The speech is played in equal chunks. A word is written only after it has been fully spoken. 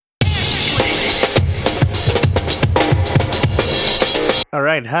All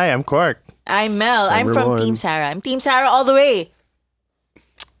right. Hi, I'm Quark. I'm Mel. I'm from Everyone. Team Sarah. I'm Team Sarah all the way.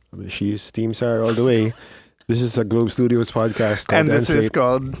 She's Team Sarah all the way. This is a Globe Studios podcast called And this is Enslate.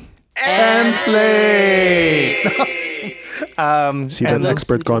 called Enslate. See that and-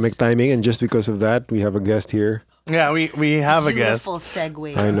 expert comic timing, and just because of that, we have a guest here. Yeah, we have a guest. Beautiful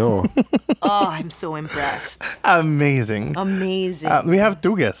segue. I know. Oh, I'm so impressed. Amazing. Amazing. We have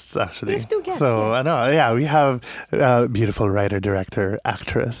two guests actually. We have two guests, So I know. Yeah, we have beautiful writer, director,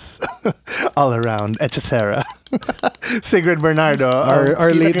 actress, all around Echecera, Sigrid Bernardo,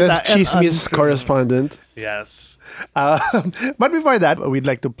 Our Kita latest Kita and chismis Unscrewed. correspondent. Yes. But before that, we'd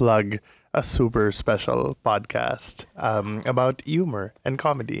like to plug a super special podcast about humor and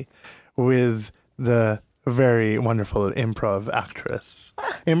comedy with the very wonderful improv actress.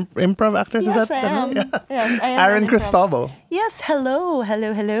 Improv actress, yes, is that I the am. name? Yes, I am. Aaron an improv- Cristobal. Yes, hello.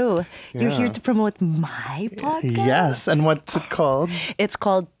 You're Yeah. here to promote my podcast. Yes. And what's it called? It's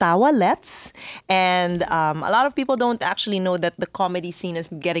called Tawa Let's, and a lot of people don't actually know that the comedy scene is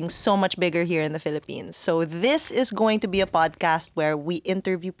getting so much bigger here in the Philippines. So this is going to be a podcast where we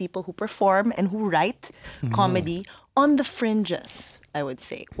interview people who perform and who write comedy on the fringes, I would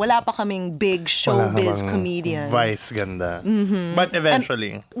say. Wala pa kaming big Wala showbiz ka bang comedian. Vice ganda. But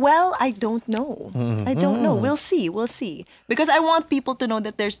eventually. Well, I don't know. I don't know. We'll see. We'll see. Because I want people to know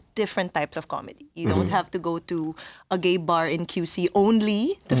that there's different types of comedy. You don't have to go to a gay bar in QC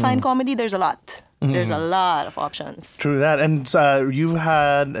only to find comedy. There's a lot. There's a lot of options. True that. And you've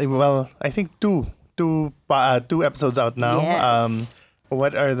had, well, I think two episodes out now. Yes.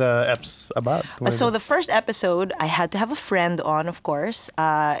 What are the eps about? So the first episode, I had to have a friend on, of course.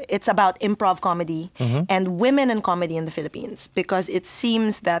 It's about improv comedy and women in comedy in the Philippines because it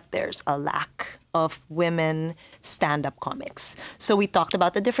seems that there's a lack of women stand-up comics. So we talked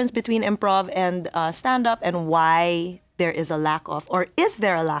about the difference between improv and stand-up and why there is a lack of, or is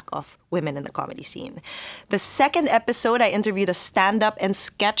there a lack of, women in the comedy scene. The second episode, I interviewed a stand-up and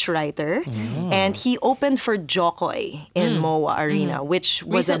sketch writer, and he opened for Jokoy in MOA Arena, which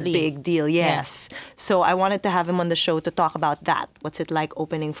was Recently. a big deal, yes. So I wanted to have him on the show to talk about that. What's it like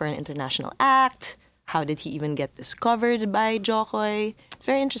opening for an international act? How did he even get discovered by Jokoy? It's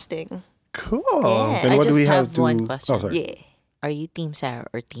very interesting. Cool. Yeah. And I what do just we have have to? one question. Oh, sorry. Yeah. Are you Team Sarah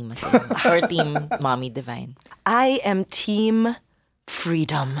or Team Athena? Or Team Mommy Divine? I am team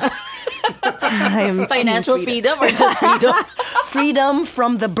freedom. I am team Financial freedom or just freedom? Freedom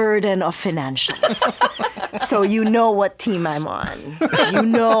from the burden of financials. So you know what team I'm on.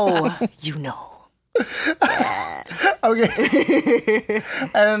 You know. Okay.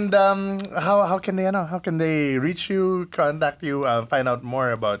 And how can they how can they reach you, contact you, find out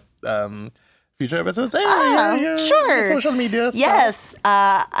more about future episodes? Hey, your Sure. social media. Yes.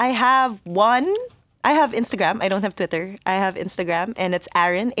 I have Instagram. I don't have Twitter. I have Instagram, and it's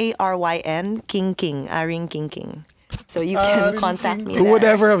Aaron, Aryn King, Aaron King. So you can Aaron contact me Who would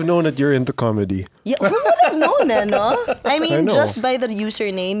there. ever have known that you're into comedy? Yeah, who would have known, no? I mean, I know. just by the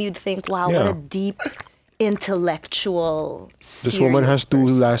username, you'd think, wow, what Yeah. a deep, intellectual, This woman has two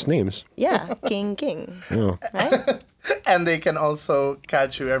last names. Yeah, King. Yeah. Right? And they can also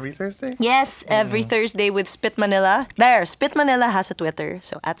catch you every Thursday. Yes, every Thursday with Spit Manila. There, Spit Manila has a Twitter,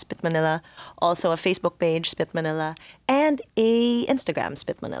 so at Spit Manila. Also a Facebook page, Spit Manila, and a Instagram,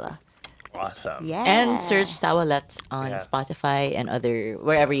 Spit Manila. Awesome. Yeah. And search Tawalets on Yes. Spotify and other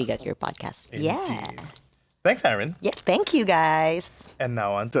wherever you get your podcasts. Yeah. Thanks, Aaron. Yeah, thank you guys. And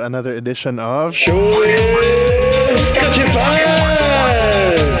now on to another edition of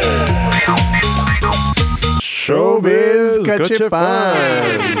Showbiz Kachipan.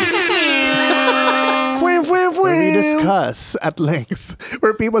 Where we discuss at length,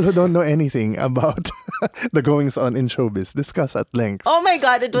 where people who don't know anything about the goings on in showbiz discuss at length. Oh my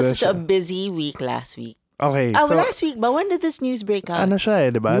God, it was That's such a busy week last week. Okay, Oh, so last week, but when did this news break out? ano siya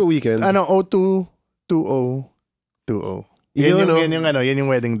eh, di ba? No weekend. Ano, 022020. Yan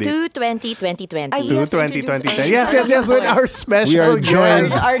yung wedding date. 2/20/2020. Ay, To have to 2020. introduce Yes, with our special We are guest,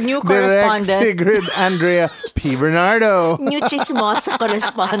 joined. Our new Direct correspondent. Sigrid Andrea P. Bernardo. New chismosa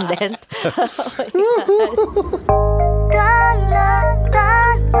correspondent.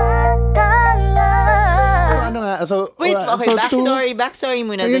 So ano nga, Wait, okay, backstory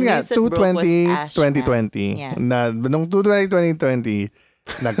muna. The Ayun nga, news that broke was Ash. 2020. Yeah. Nung 2020,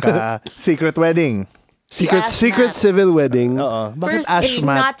 nagka-secret wedding. Secret civil wedding. Oo. Bakit First, Ash it's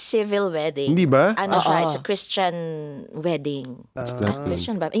Mat? not civil wedding. Hindi ba? Ano siya, it's a Christian wedding.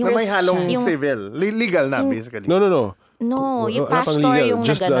 Christian ba? Na may halong yung, civil. Legal na, basically. No. No, yung Wala pang pastor legal. yung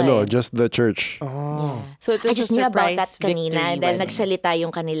just nag-ano eh. just the church. Yeah. So it I was just a knew about surprise that kanina. victory Dahil wedding. nagsalita yung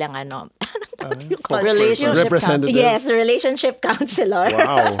kanilang ano. Anong Relationship Representative. Yes, relationship counselor.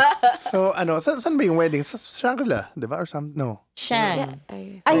 Wow. So, saan ba yung wedding? Sa Shangri-La, di ba? Or some, no. Shang.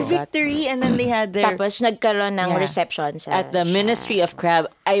 I Ay, forgot. Victory, and then they had their... Tapos nagkaroon ng Yeah. reception sa at the Ministry of Crab.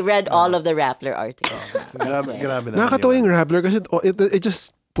 I read all of the Rappler articles. I swear. Grabe na. Nakakatawa yung Rappler kasi it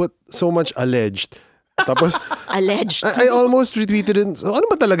just put so much alleged. Tapos, alleged. I almost retweeted it. So, ano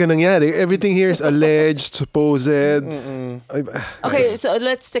ba talaga nangyari? Everything here is alleged, supposed. Okay, so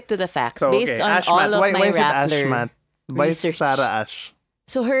let's stick to the facts. So, Based okay, on Ashmat. all of Why my is it Rappler Ashmat? Why is research. Sarah Ash?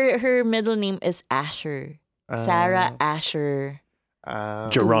 So her middle name is Asher. Sarah Asher.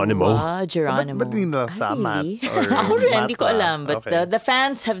 Geronimo. Geronimo. Ba't di na sa Matt? really? Or Ako rin, hindi ko Matra? alam. But Okay. the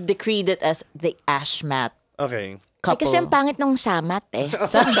fans have decreed it as the Ashmat Okay. Ay, couple. kasi ang pangit nung samat eh.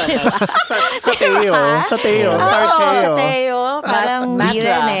 Sa Teo. Sa Teo. Oo, Sarteo. sa Teo. Parang Matra. di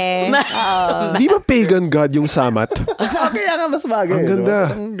rin eh. Di ba pagan god yung Samat? Kaya nga mas bagay. Ang ganda.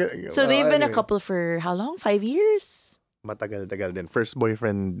 So they've been a couple for how long? 5 years? Matagal-tagal din. First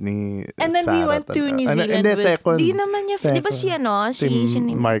boyfriend ni And then we Sarah went to talaga. New Zealand Hindi, with- second. Di naman niya. Di ba si ano? Si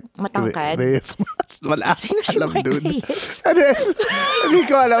Mark matangkad? Reyes. Wala Sino si alam, Mark dude. Reyes? Hindi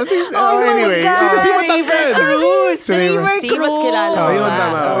ko alam. Oh my Anyway. God. Sino si matangkad? Cruz! Si River Si mas kilala Oh, ko yun pa.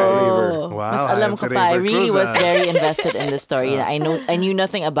 tama. Okay, River. Oh. Wow. Mas alam ayun ko si pa. I River really Cruz, was ah. very invested in the story. I knew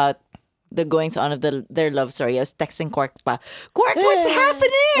nothing about the goings on of their love story. I was texting Quark pa. Quark, what's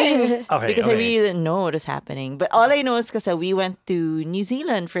happening? Okay, Because I okay. really didn't know what was happening. But all I know is because we went to New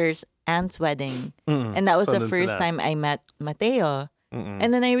Zealand for Aunt's wedding. And that was So the dun first sila. time I met Mateo.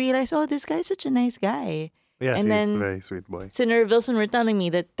 And then I realized, oh, this guy's such a nice guy. Yeah, and he's then a very sweet boy. Sinner Wilson were telling me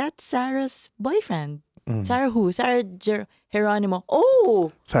that that's Sarah's boyfriend. Sarah who? Sarah Geronimo.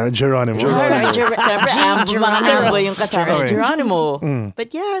 Oh! Sarah Geronimo. Sarah Geronimo. Mga ambo yung kasama. Okay. Geronimo.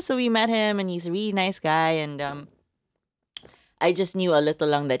 But yeah, so we met him and he's a really nice guy and I just knew a little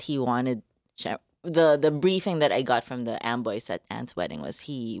lang that he wanted the briefing that I got from the Amboys at Ant's wedding was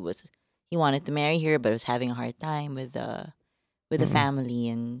he wanted to marry her but was having a hard time with the family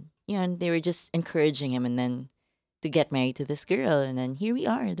and they were just encouraging him and then to get married to this girl and then here we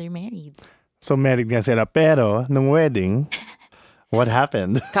are, they're married. So married nga sila. Pero, nung wedding, what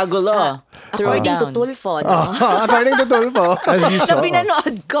happened? Kagulo. Throw According to down. Tulfo, no? According to Tulfo. As you Na saw.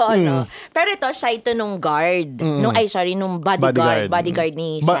 pinanood ko, no? Pero ito, side to nung guard. Nung bodyguard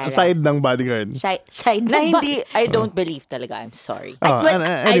ni Sarah. Side ng bodyguard. Side Na ng hindi, I don't believe talaga. I'm sorry. Oh, Well,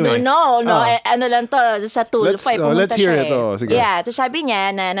 I anyway. don't know, no? Oh. Ano lang to, sa Tulfo, Let's pumunta hear siya it, oh, sige. Yeah, tapos sabi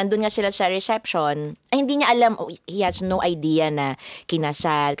niya na nandun nga sila sa reception, ay hindi niya alam, he has no idea na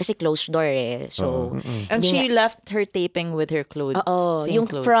kinasal, kasi closed door eh. So, And hindi she niya- left her taping with her clothes. Oo, same yung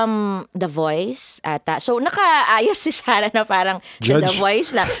clothes. from The Voice ata. So, nakaayos si Sarah na parang sa Judge. The Voice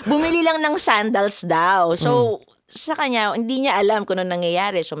lang. Bumili lang ng sandals daw. So, sa kanya, hindi niya alam kung ano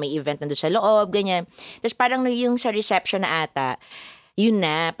nangyayari. So, may event na doon sa loob, ganyan. Tapos parang yung sa reception na ata, yun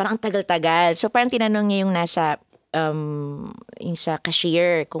na, parang ang tagal-tagal. So, parang tinanong niya yung nasa yung sa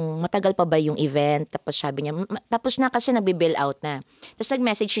cashier kung matagal pa ba yung event. Tapos sabi niya, tapos na kasi nagbe-bill out na. Tapos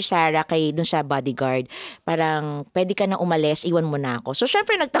nag-message si Sarah kay dun sa bodyguard, parang pwede ka na umalis, iwan mo na ako. So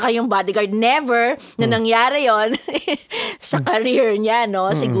syempre nagtaka yung bodyguard, never na nangyari yon sa career niya, no?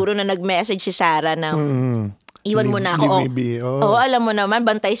 Siguro na nag-message si Sarah na iwan mo na ako. Leave me be. Oh. Oo, alam mo naman,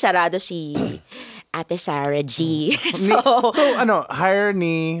 bantay sarado si Ate Sarah G. So, hire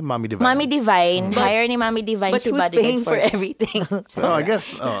ni Mommy Divine. Mommy Divine, hire ni Mommy Divine But si who's bodyguard paying for everything? Oh, I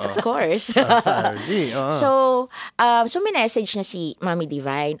guess. Of course. Sargy. So may message na si Mommy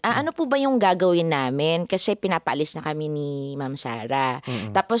Divine. Ano po ba yung gagawin namin? Kasi pinapaalis na kami ni Ma'am Sarah.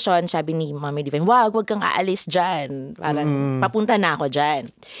 Tapos sabi ni Mommy Divine, wag kang aalis dyan. Parang papunta na ako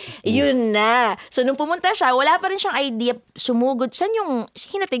dyan. Yun na. So nung pumunta siya, wala pa rin siyang idea. Sumugod. Saan yung,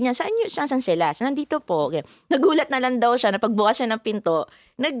 hinatig niya, saan sila? Nandito po. Okay. Nagulat na lang daw siya na pagbukas siya ng pinto,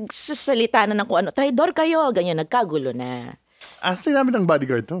 nagsasalita na ng kung ano, traidor kayo. Ganyan, nagkagulo na. Sinabi ng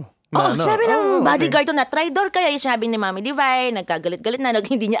bodyguard to. Sabi ng okay. bodyguard to na, traidor kayo. Yung sinabi ni Mommy Divine, nagkagalit-galit na,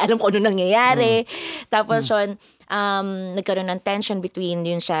 hindi niya alam kung ano nangyayari. Tapos nagkaroon ng tension between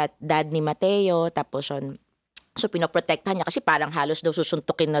yun sa dad ni Mateo. Tapos so pinoprotektahan niya kasi parang halos daw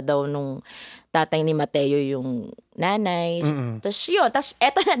susuntukin na daw nung tatay ni Mateo yung nanay. Tapos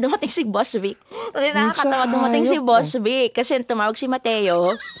eto na, dumating si Boss Vic. Nakakatawa, dumating si Boss Vic kasi tumawag si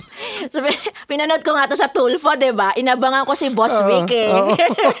Mateo. So, pinanood ko nga to sa Tulfo, diba? Inabangan ko si Boss Vic eh.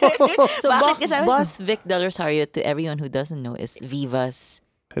 So Bakit kasi- Boss Vic Del Rosario, to everyone who doesn't know, is Viva's.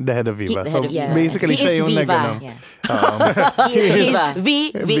 The head of Viva. The So, head of Viva. basically, He siya is yung Viva. nag-ano. Yeah. He is Viva.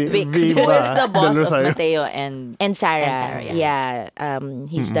 Vic. Who is the boss Del of Rosario. Mateo and And Sarah. And Sarah, yeah.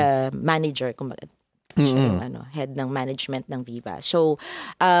 He's the manager, kumbaga. Siya yung head ng management ng Viva. So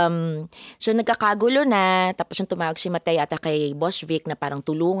nagkakagulo na, tapos yung tumawag si Mateo ata kay Boss Vic na parang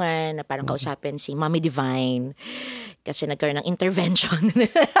tulungan, na parang kausapin si Mommy Divine kasi nagkaroon ng intervention.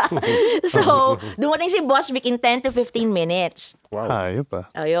 So, dumating si Boss Vic in 10 to 15 minutes. Wow. Hayop pa.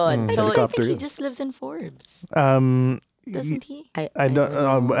 Ayun. I So, Helicopter. think he just lives in Forbes. Doesn't he? I don't.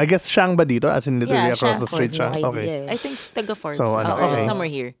 I guess Shang ba dito? As in literally Yeah, across the Shang. street siya. no Okay. idea. I think taga Forbes. So, ano, or okay. somewhere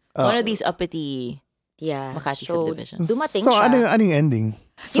here. One of these uppity Yeah. Makati So, subdivisions. dumating So, siya. ano yung ending?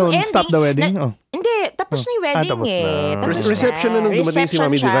 So, Yung stop the wedding? Hindi, tapos na yung wedding tapos na. Tapos Reception na nung dumating si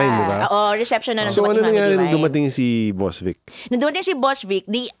Mami Reception siya. Divine, di ba? Oo, reception na nung So, dumating ano si Mami nangyari nung Divine. dumating si Boss Vic? Nung dumating si Boss Vic,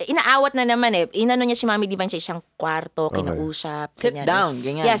 di inaawat na naman Inano niya si Mami Divine sa isang kwarto, kinausap. Sit ganyan. down,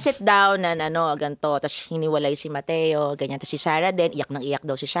 ganyan. Yeah, sit down na ganito. Tapos hiniwalay si Mateo, ganyan. Tapos si Sarah din, iyak nang iyak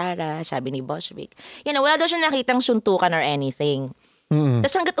daw si Sarah, sabi ni Boss Vic. Wala daw siya nakitang suntukan or anything.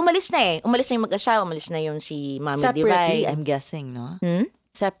 Tapos hanggat umalis na umalis na yung mag-asawa, umalis na yung si Mami Separately, Divine. I'm guessing, no? Hmm?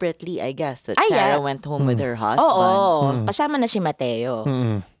 Separately, I guess, that Yeah. Sarah went home with her husband. Oo, kasama na si Mateo.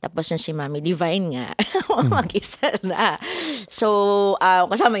 Tapos yung si Mami Divine nga, mag-isa na. So,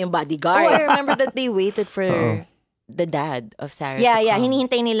 kasama yung Oh, bodyguard. I remember that they waited for the dad of Sarah Yeah, to come.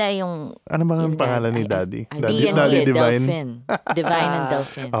 hinihintay nila yung... Ano ba ang Yung pangalan dad, ni Daddy? D and Daddy E, Divine? Delphin. Divine and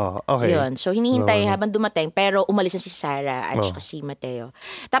Delphin. Oh, okay. Yun. So, hinihintay habang dumating, pero umalis na si Sarah at saka si Mateo.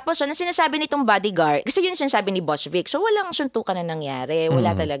 Tapos, ano sinasabi nitong bodyguard, kasi yun sinasabi ni Boss Vic, so walang suntukan na nangyari,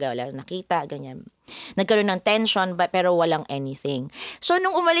 wala talaga, wala nakita, ganyan. Nagkaroon ng tension, pero walang anything. So,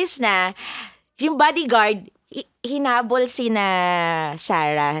 nung umalis na, yung bodyguard, hinabol si na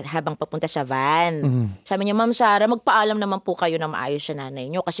Sarah habang papunta sa van. Sabi niya, Ma'am Sarah, magpaalam naman po kayo na maayos sa nanay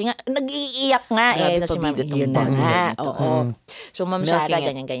niyo. Kasi nga, nag-iiyak nga Grabe na si Ma'am. pabida tong Yun na nga. bodyguard nito. Oo. So, Ma'am Milking Sarah, it.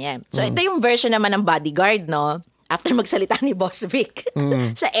 ganyan-ganyan. So, ito yung version naman ng bodyguard, no? After magsalita ni Boss Vic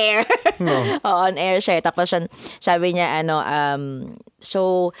sa air. On air siya. Tapos sabi niya,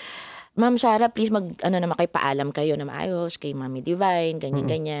 so, Ma'am Sarah, please naman kayo, paalam kayo na maayos kay Mami Divine,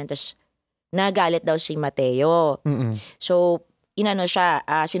 ganyan-ganyan. Tapos, nagalit daw si Mateo. So, siya,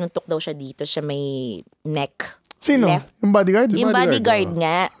 sinuntok daw siya dito sa may neck. Sino? Left. Yung bodyguard? Yung bodyguard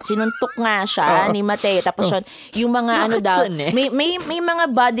nga, sinuntok nga siya ni Mateo. Tapos yung mga Bakit daw, son eh? may mga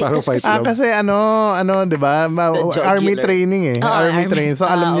body... Parang fight club. Kasi di ba? The jugular. Army training Army training. So,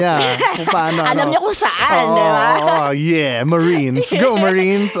 alam niya kung paano. Alam niya kung saan, Oo, di ba? yeah. Marines. Go,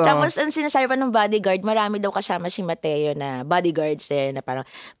 Marines. Oh. Tapos ang sinasabi pa ng bodyguard, marami daw kasama si Mateo na bodyguards din na parang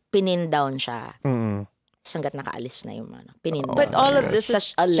pin down siya. Hanggat nakaalis na yung pin down. But all of this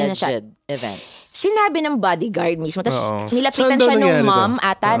Tas is alleged sinasa- events. Sinabi ng bodyguard mismo. Tapos nilapitan Saan daw siya nung nangyari to? mom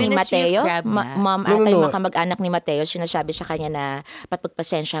ata ni Ministry of Mateo. Crab nga. Mom No, ata no, yung no. mga kamag-anak ni Mateo. Sinasabi sa kanya na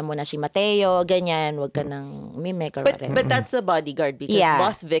pagpasensya mo na si Mateo, ganyan, wag ka nang mimic or whatever. But that's the bodyguard because Yeah.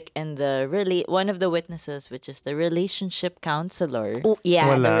 Boss Vic and one of the witnesses, which is the relationship counselor,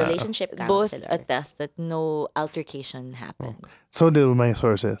 Yeah, the Wala. relationship both counselor. attest that no altercation happened. So do my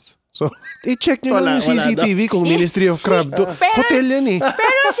sources. So, I-check nyo Wala- lang yung wala CCTV kung Ministry of Crab to. pero- Hotel yan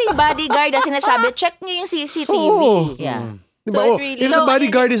Pero si bodyguard ang sinasabi, check niyo yung CCTV. Oo. Yeah. Diba? So it Oh, really- if the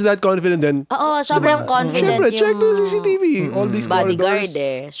bodyguard is that confident, then Oo, sobrang confident syempre, yung check the CCTV. All these bodyguard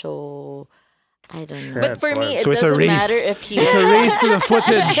corridors. So, I don't know. But for me, it So it's a doesn't race. matter if he. It's a race to the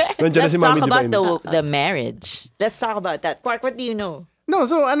footage. Nandiyan na Let's si talk Mami about Divine. the marriage. Let's talk about that. Quark, what do you know? no,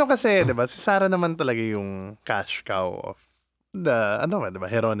 so kasi, di ba, si Sarah naman talaga yung cash cow of the, di ba,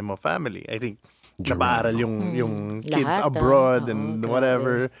 Geronimo family. I think, napaaral yung kids Lahat, abroad oo, and grabe.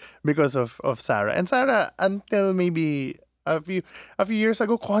 whatever because of Sarah. And Sarah, until maybe a few years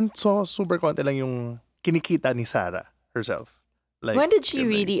ago, super konti lang yung kinikita ni Sarah herself. Like, When did she like-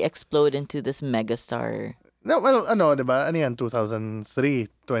 really explode into this megastar? No, well, di ba? Ano yan? 2003,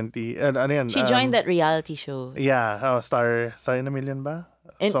 20, ano yan? She joined that reality show. Yeah, Star in a Million ba?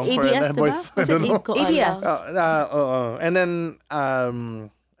 In Song for ABS, the Boys. diba? Was I it don't know. Ko alam. ABS? And then,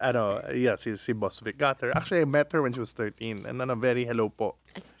 si Boss Vic got her. Actually, I met her when she was 13. And very hello po.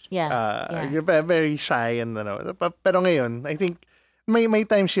 Yeah. Very shy and pero ngayon, I think may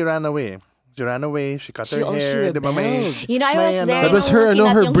time she ran away. She ran away, she cut her hair, she di ba? rebelled. You know, I was there. That was nung her,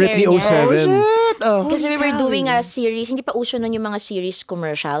 kinat her yung Britney hair niya. 07. Kasi we were doing a series, hindi pa uso nun yung mga series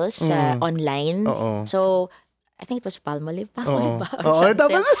commercials sa online. Oo. So, I think it was Palmolive ba? Or Oo, something.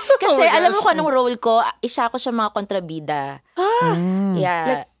 tapos- Kasi oh my alam mo gosh. kung anong role ko, isa ako sa mga kontrabida.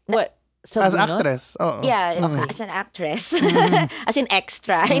 Yeah. What? As Sabunot? actress. Oo. Yeah, as an actress. As in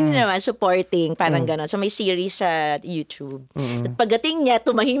extra. Hindi naman, supporting, parang gano'n. So may series sa YouTube. At pagdating niya,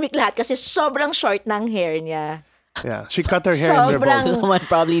 tumahimik lahat kasi sobrang short ng hair niya. Yeah, she cut her hair and Sobrang- revolved. Someone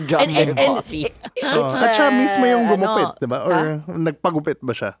probably dropped their coffee. At siya mismo yung gumupit, ano, di ba? Or nagpagupit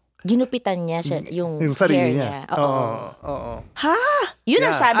ba siya? Ginupitan niya yung Yung sarili hair niya. niya. Oo. Oo. Yun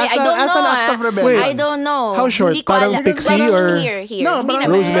ang Yeah. sabi. As I don't an know. act of rebellion. I don't know. How short? Hindi ko Parang alam. pixie Parang or- here. No, Hindi parang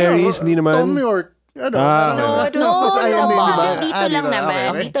naman. Rosemary's, hindi naman. Tom York. Ano? Ah, parang okay. it was No, mas no, ayun din, di ba? dito lang Di ba? naman.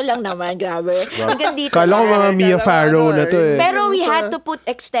 Okay. Dito lang naman. Grabe. Hanggang dito Kala ko lang. mga Mia Farrow na to eh. Pero we had to put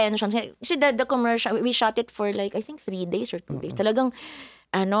extensions. Kasi the commercial, we shot it for like, I think 3 days or 2 days. Talagang,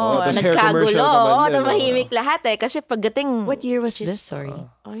 tas hair commercial nagkagulo. pa man Oo, yan, tahimik lahat eh. Kasi pagdating, What year was this? Sorry.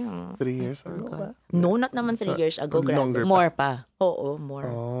 ayun. 3 years ago ba? No, not naman 3 years ago. Grabe. Longer pa. More pa. Oo,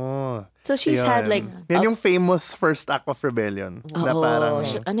 more. Oh. So she's had like Yan yung famous first act of rebellion. Na parang,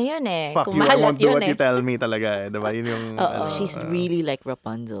 So, ano yun eh? fuck Kung you, I mahalat won't do yun what eh. you tell me talaga eh. Diba? Yun yung, ano, she's really like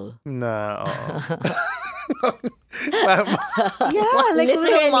Rapunzel. na, oo. Yeah, like with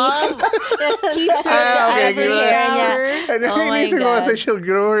her Literally. mom keeps her Okay, every keep hair niya. And then, Oh my inisip ko God. kasi she'll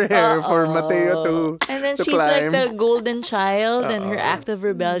grow her hair for Mateo to And then to she's like climb. the golden child, and her act of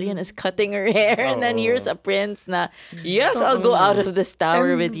rebellion is cutting her hair. And then here's a prince na, yes, I'll go out of this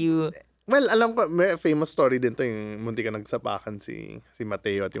tower with you. Well, alam ko, may famous story din to yung munti ka nagsapakan si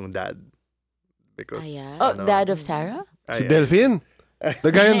Mateo at yung dad. Because, Ayan. Oh, ano, dad of Sarah? Si Delphine.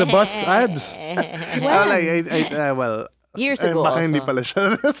 The guy in the bus ads. Well, Years ago baka also. hindi pala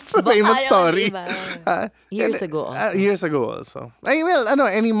siya sa famous ayaw, story. diba? Years ago also. Years ago also. Ay, well,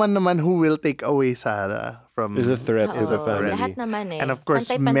 anyone naman who will take away Sarah from Is a threat to the Oo, family. Lahat naman eh. And of course,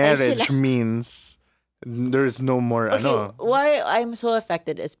 Pantay-pantay marriage sila. means there's no more, Okay, why I'm so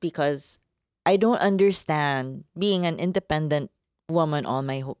affected is because I don't understand being an independent woman all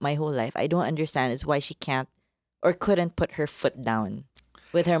my whole life. I don't understand is why she can't or couldn't put her foot down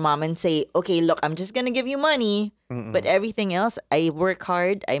with her mom and say, okay, look, I'm just gonna give you money, but everything else, I work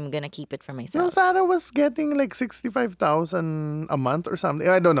hard. I'm gonna keep it for No, myself. Sarah was getting like 65,000 a month or something.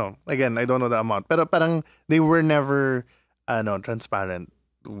 I don't know. Again, I don't know the amount. Pero parang they were never transparent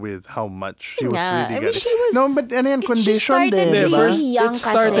with how much she was Yeah, really I mean, getting. she was- No, but ano yan, She condition started din, really di ba? First, young it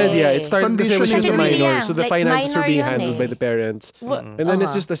started, kasi. yeah. It started because when she was a Condition really minor. young. So the Like, finances minor were being yun handled eh. by the parents. What- And then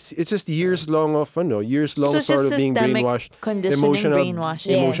it's just years long of, years long So it's sort just of being systemic brainwashed. conditioning,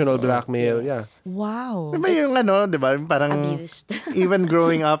 brainwashing. Emotional Yes. blackmail, yeah. Wow. Di ba yung di ba? Parang Abused. even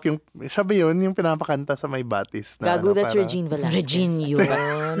growing up, siya ba yun, yung pinapakanta sa may batis na Gago, that's parang- Regine Velasquez. Regine yun.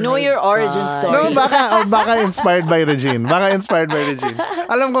 Know your origin story. No, baka inspired by Regine. Baka inspired by Regine.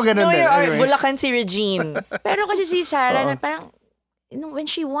 Alam ko ganun Know din. your Anyway. Bulacan si Regine. Pero kasi si Sarah, na parang, when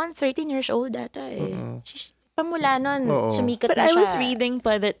she won, 13 years old data eh. Pamula nun, Oo. sumikat But na I siya. was reading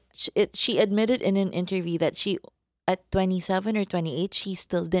pa that she admitted in an interview that she, at 27 or 28, she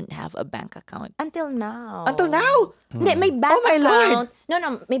still didn't have a bank account. Until now. Until now? Hindi, may bank Oh my account. No,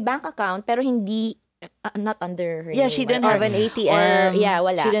 may bank account, pero hindi, not under her Yeah, name. she didn't Or- have an ATM. or, yeah,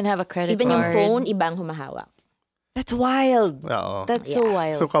 wala. She didn't have a credit Even yung card. phone, ibang humahawak. That's wild. Oo. That's so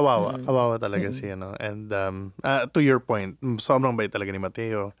wild. So kawawa. Kawawa talaga siya, no? And to your point, sobrang bait talaga ni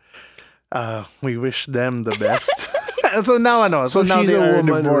Mateo. We wish them the best. So now So now she's they a are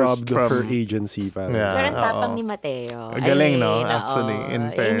woman divorced robbed from of her agency. Parang. Yeah. Pero ang tapang oo. ni Mateo. Galing, no? Ayun, Actually, oo. in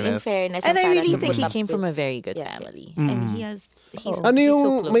In fairness. fairness. And I parang really think he tumutap came from to- a very good Yeah. family. And he's Ano he's yung, so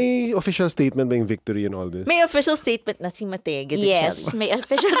close. may official statement ba yung victory and all this? May official statement na si Mateo Guidicelli. Yes, may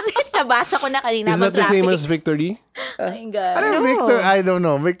official nabasa ko na kanina. Is that the same as traffic. victory? Oh my God. Ano, Victor? I don't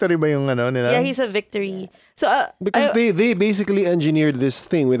know. Victory ba yung nila? Yeah, he's a victory. So Because they basically engineered this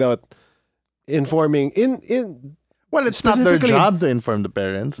thing without informing Well, it's not their specifically- job to inform the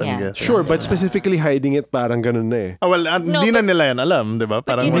parents, I'm Yeah. guessing. Sure, but specifically hiding it parang ganun na eh. Well, No, hindi na but- nila yan alam, di ba?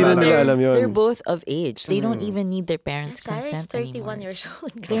 Parang you Hindi wala na know, nila they're, alam yun. they're both of age. They don't even need their parents' Sarah is consent 31 anymore. years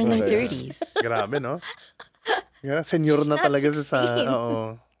old. They're in their Okay. 30s. Grabe, no? Yeah, senyor She's na not talaga siya sa... 16. Oo.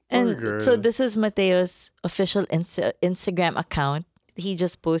 Poor And girl. so this is Mateo's official Instagram account. He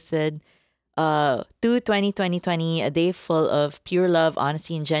just posted, to 2020, a day full of pure love,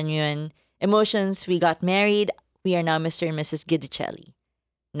 honesty, and genuine emotions. We got married. We are now Mr. and Mrs. Guidicelli.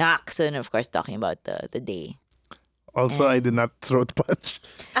 Knox, and of course, talking about the day. Also, I did not throat punch.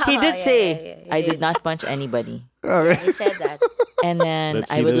 He Oh, did yeah, say, yeah, yeah. I did not punch anybody. Okay. He said that. And then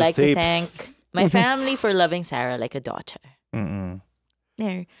Let's I see would those like to tapes. thank my family for loving Sarah like a daughter. Mm-mm.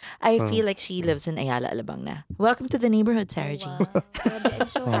 There. I feel like she lives in Ayala, Alabang na. Welcome to the neighborhood, Sarah G. Wow. Grabe, I'm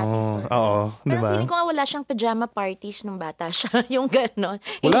so happy for her. Oo, di Pero ba? feeling ko nga wala siyang pajama parties nung bata siya. Yung gano'n.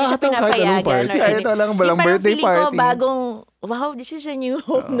 Hindi Wala siya atang kahit anong pinapayagan. party. or Kahit any- walang Yung walang parang birthday feeling ko party. bagong, wow, this is a new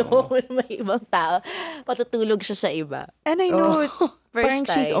home. No, may ibang tao. Patutulog siya sa iba. And I know First parang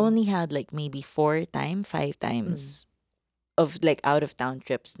she's time. only had like maybe 5 times of like out of town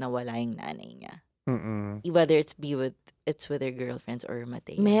trips na wala yung nanay niya. Whether it's with her girlfriends or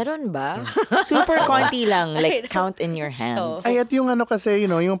Mateo. Meron ba? Super konti lang, like count in your hands. Ay, at yung ano kasi,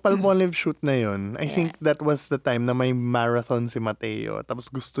 yung Palmolive shoot na yun, I think that was the time na may marathon si Mateo. Tapos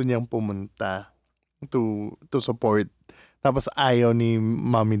gusto niyang pumunta to support. Tapos ayaw ni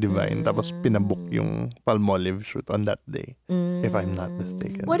Mommy Divine. Tapos pinabook yung Palmolive shoot on that day. If I'm not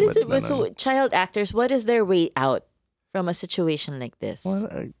mistaken. What is But it? So child actors, what is their way out from a situation like this? Well,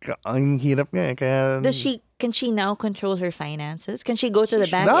 ang hirap nga eh. Kaya, Can she now control her finances? Can she go to the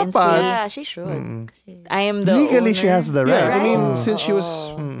bank and Dapat. say, Yeah, she should. I am the legally owner? she has the right. Yeah, I mean, Right. since she was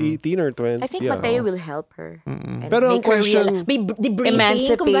 18 or 20. I think yeah. Mateo will help her. And Pero ang make her question- may debriefing,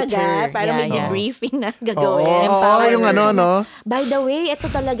 Emancipate kumbaga. her. Parang may Yeah, yeah. debriefing na Oo, gagawin. Empower yung her. ano, no? By the way, ito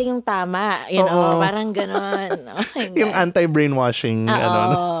talaga yung tama. You know, Oo. parang ganon. Oh my God. Yung anti-brainwashing, ano,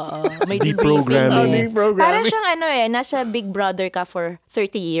 no? May Deprogramming. debriefing. Parang siyang nasa Big Brother ka for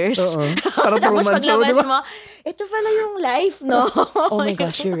 30 years. Parang Tapos Truman Show, paglabas di ba? mo, ito pala yung life, no? Oh my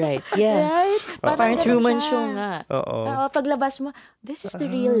gosh, you're right. Yes. Right? Parang ganun Truman siya. Show nga. Oo. Paglabas mo, this is the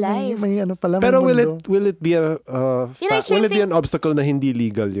real life. May ano pala. Pero may will mundo. it be a You know, same will it be thing- an obstacle na hindi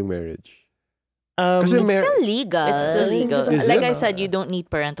legal yung marriage? It's Kasi It's still legal. It's still legal. Is Like it? I said, you don't need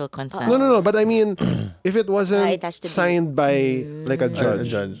parental consent. No, but I mean, if it wasn't it has to be- signed by like a a judge,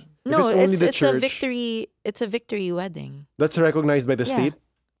 judge. No, if it's only the it's a church, victory. It's a victory wedding. that's recognized by the Yeah. state.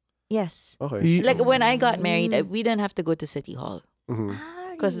 Yes. Okay. Like when I got married, we didn't have to go to City Hall Mhm.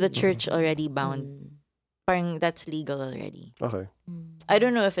 because the church already bound. Parang that's legal already. Okay. I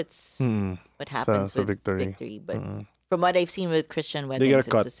don't know if it's Mm. what happens Sa with victory. but Mm. from what I've seen with Christian get weddings,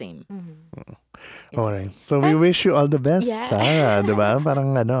 a cut. it's the same. It's the Alright. So we wish you all the best, Yeah. Sarah, diba?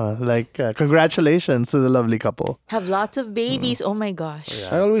 Parang like, congratulations to the lovely couple. Have lots of babies. Oh my gosh.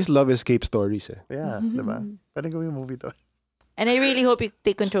 I always love escape stories. Yeah, diba? Pwede gawin yung movie to. And I really hope you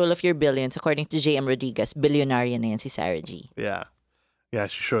take control of your billions. According to J.M. Rodriguez, billionaire na yan si Sarah G. Yeah. Yeah,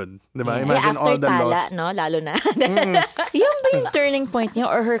 she should. Diba? Yeah, Imagine after all the Tala, loss. no? Lalo na. Yung ba yung turning point niya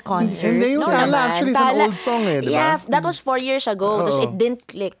or her concert? Hindi yung No Tala naman. actually is an Tala- old song eh, diba? Yeah, that was 4 years ago. Tapos Oo. it didn't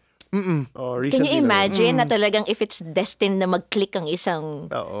click. Oh, Can recently you na- imagine na talagang if it's destined na mag-click ang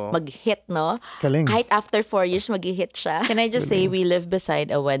isang Oo. mag-hit, no? Galing. Kahit after 4 years, mag-hit siya. Can I just say we live beside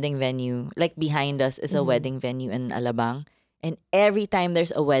a wedding venue. Like behind us is a wedding venue in Alabang. And every time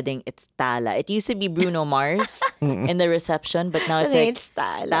there's a wedding, it's Tala. It used to be Bruno Mars in the reception, but now it's Kasi like it's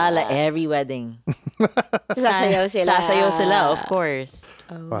Tala. Tala every wedding. Sasayaw sila. Sasayaw sila, of course.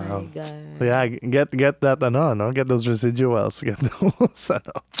 Oh Wow. my God. So yeah, get that no? Get those residuals. Get those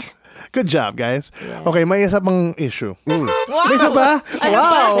Good job, guys. Okay, may isa pang issue. Wow! May isa pa? Ano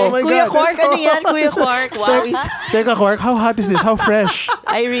Wow! ba? Oh my Kuya God. Quark, ano yan? Kuya Quark. Wow. Teka, Quark, how hot is this? How fresh?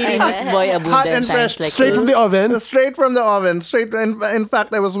 I really miss Boy Abunda Hot and fresh. times like Straight from this. the oven. Straight from the oven. Straight. In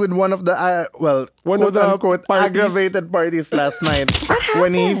fact, I was with one of the One of the quote, parties. aggravated parties last night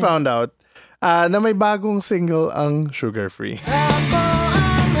when he found out na may bagong single ang Sugar Free.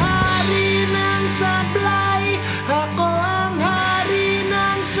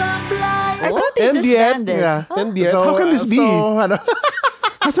 I thought they And yet, disbanded. yeah. And yet, how can this be? So,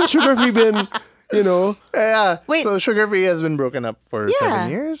 Hasn't Sugar Free been, yeah. Wait. So Sugar Free has been broken up for Yeah. 7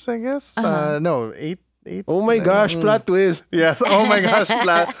 years, I guess. No, eight. oh my gosh, plot twist. Yes. Oh my gosh.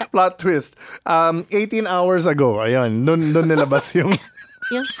 Plot twist. 18 hours ago. Ayun. Doon nilabas yung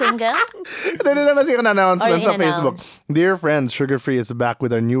Yung single? doon nilabas yung announcement Or sa in-announce. Facebook. Dear friends, Sugar Free is back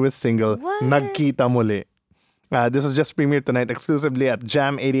with our newest single, Nagkita Muli. This was just premiered tonight exclusively at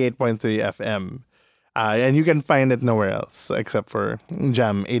Jam 88.3 FM. And you can find it nowhere else except for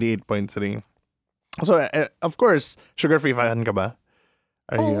Jam 88.3. So, of course, Sugar Free fan ka ba?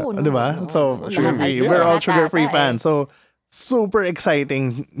 Are you, Oh, no, diba? no. So, Sugar Lahat, Free, I feel we're all lahat Sugar Free ata fans. So, super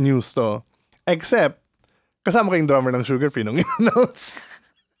exciting news to. Except, kasama kayong drummer ng Sugar Free nung in-announce.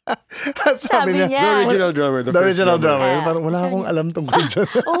 At Sabi niya. The original drummer. The first original drummer. Ah, Parang wala sabi akong niya. alam tungkol dyan.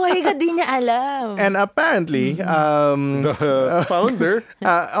 Oh my God, di niya alam. And apparently, The founder.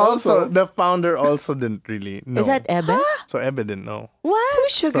 also, the founder also didn't really know. Is that Ebe? So, Ebe didn't know. What?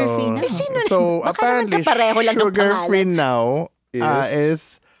 Who's Sugar So- Free now? So, Baka apparently, naman kapareho lang ng Sugar pangalan. Free now Is- is...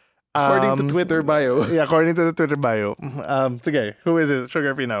 According to Twitter bio. Yeah, according to the Twitter bio. Sige, who is it?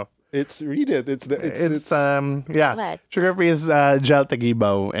 Sugar Free now? Read it. It's yeah. What? Sugar Free is Jal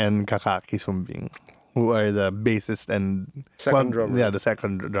Tagibaw and Kakaki Sumbing, who are the bassist and Second drummer. Yeah, the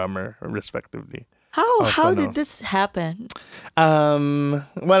second drummer respectively. How ano. did this happen?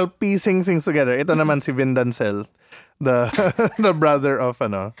 Well, piecing things together. Ito naman si Vin Dancel, the the brother of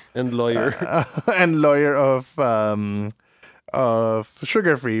and lawyer. and lawyer of of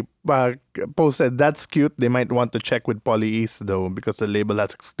Sugar Free posted, "That's cute. They might want to check with Poly East though, because the label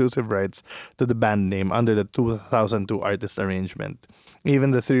has exclusive rights to the band name under the 2002 artist arrangement.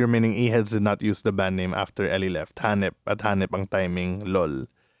 Even the 3 remaining E-heads did not use the band name after Ellie left. Hanep at hanep ang timing, lol.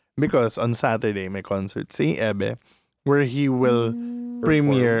 Because on Saturday may concert si Ebe where he will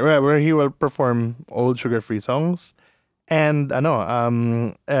where he will perform old Sugar Free songs, and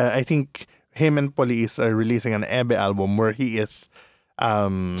I think him and Police are releasing an Ebe album where he is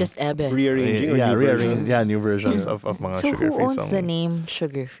Just Ebe. Rearranging or new versions? new versions of mga So Sugar who Free owns songs. the name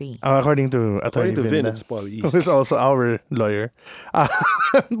Sugar Free? According to Attorney According to Vin, Vin, it's Paul who East. is also our lawyer.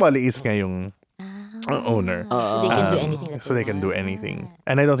 Poly East nga yung owner. So they can do anything that So they can do anything.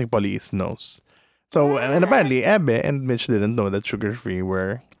 And I don't think Poly East knows. So, and apparently, Ebe and Mitch didn't know that Sugar Free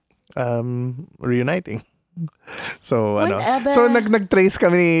were reuniting. So, When Ebe- so nag-trace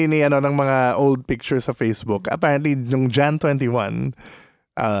kami ni ng mga old pictures sa Facebook. Apparently, nung Jan 21,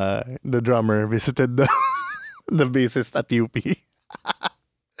 the drummer visited the bassist at UP.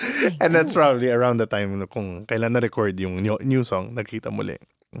 And that's probably around the time kung kailan na-record yung new song, nakita muli.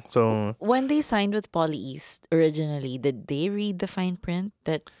 So, When they signed with Poly East originally, did they read the fine print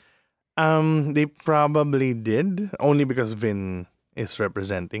that they probably did, only because Vin is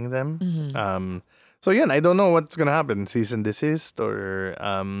representing them. So yeah, I don't know what's gonna happen. Cease and desist, or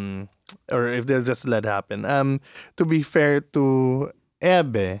if they'll just let happen. To be fair to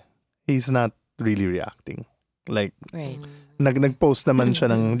Ebe, he's not really reacting. Like right? nag-post naman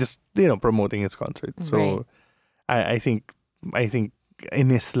siya ng just promoting his concert. So Right. I think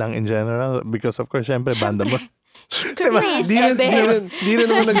inis lang in general because of course syempre banda mo. Chris, Di rin Ebe.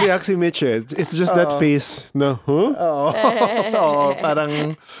 naman nag-react si Mitch eh. It's just that face na, huh? Oo,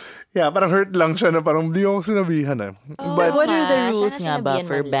 parang hurt lang siya na parang di ako sinabihan eh. But what are the Sana rules nga ba sinabihan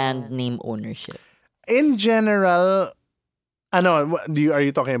for man band lang. name ownership? In general, are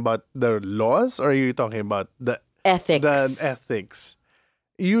you talking about the laws or are you talking about the Ethics. ethics?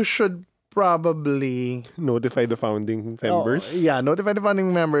 You should probably Notify the founding members. notify the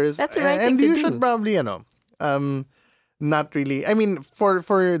founding members. That's the right and thing to you do. should probably not really. I mean, for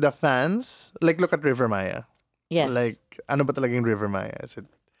the fans, like look at River Maya. Yes. Like ano ba talagang River Maya? Is it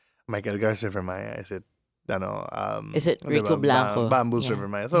Michael Gar's River Maya? Is it Is it Rico Blanco? Bamboo's Yeah. River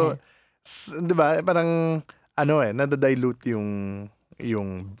Maya. So, di ba, parang nadadilute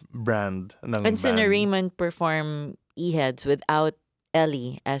yung brand ng And band. Raymond perform E-heads without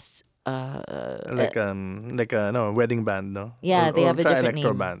Ellie as Like a wedding band, no? Yeah, they have a Ultra different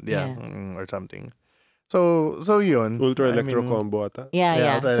electro name. band, Yeah. or something. So yun. Ultra I Electro mean, Combo ata. yeah.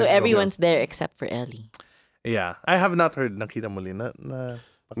 Yeah, right, So right, everyone's there except for Ellie. Yeah, I have not heard nakita muli na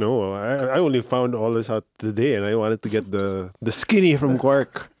No, I only found all this out today and I wanted to get the skinny from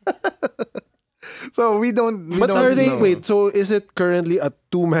Quark. So we don't. But are they, know. wait, so is it currently a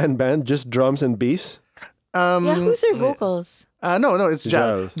 2-man band, just drums and bass? Yeah, who's their vocals? No, it's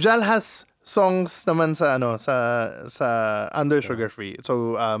Jal. Jal. Jal has songs naman sa sa under Sugar Free.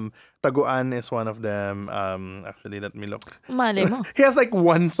 So Taguan is one of them. Actually, let me look. Malay mo. He has like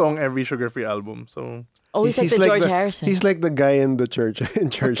one song every Sugar Free album. So Always like the George Harrison. He's like the guy in the church, in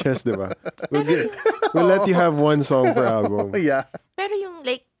churches, di ba? We'll let you have one song per album. yeah. Pero yung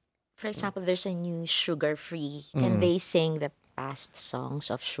like, for example, there's a new Sugar Free. Can they sing the past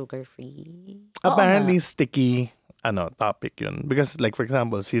songs of Sugar Free? Apparently sticky topic yun. Because like for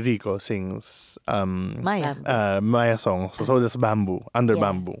example, si Rico sings Maya. Maya songs. So does Bamboo, under Yeah.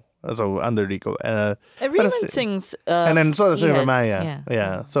 Bamboo. So under Rico. Raymond si- sings And then so does River E-heads, Maya.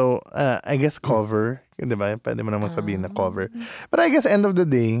 Yeah. So I guess cover, di ba? Pwede mo naman sabihin na cover. But I guess end of the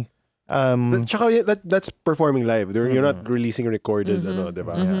day, Tsaka that's performing live. You're not releasing recorded, di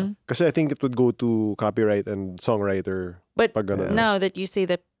ba? Kasi I think it would go to copyright and songwriter. But Pag ganun. now that you say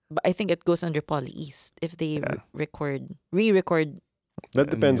that, I think it goes under Poly East if they re-record. That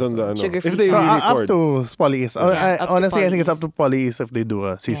depends on the Sugar if Free they so song. up re-record. to Poly East. Yeah, up to Honestly, I think it's up Poly to Poly East if they do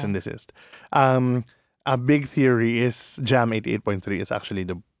a cease and desist. A big theory is Jam 88.3 is actually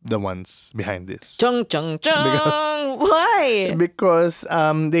the ones behind this. Chung chung chung. Because- Why? Because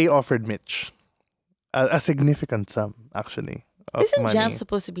they offered Mitch a significant sum, actually, of Isn't money. Jam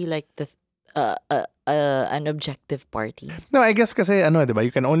supposed to be like the an objective party? No, I guess kasi diba,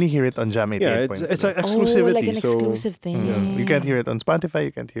 you can only hear it on Jam 88.3. Yeah, it's an exclusivity. like an so exclusive thing. Yeah. You can't hear it on Spotify,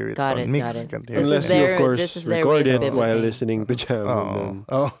 you can't hear it Got on it, Mix, got you it. can't hear This it. is unless you their- of course this is their way record of it pivoting. while listening to Jam and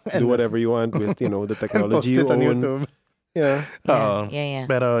then and do whatever you want with the and technology post you it on own. YouTube. Yeah, Oo. Yeah.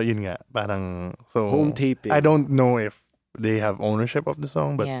 Pero yun nga, parang so home taping. I don't know if they have ownership of the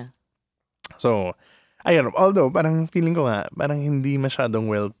song, but Yeah. so ayun, although parang feeling ko nga parang hindi masyadong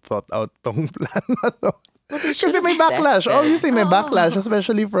well thought out tong plan na to. Kasi may backlash. Obviously, may backlash.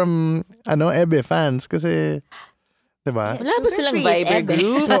 Especially from, Ebe fans. Kasi, diba? Wala ba silang Sugar free is Viber Ebe.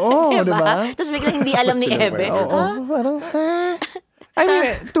 group? Oo, diba? Tapos biglang hindi alam ni Ebe. Oo, parang, I mean,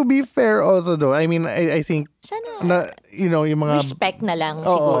 to be fair also though, I mean, I think, Sana yung mga, respect na lang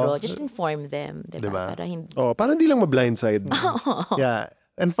siguro. Just inform them. Diba? Diba? Para hindi... Parang di lang ma-blindside. yeah.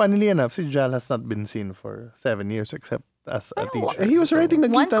 And funnily enough, si Jal has not been seen for 7 years except as a teacher. He was writing One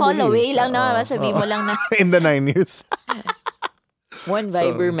Nagkita call Muli. away lang naman. Sabihin mo lang na... In the 9 years. One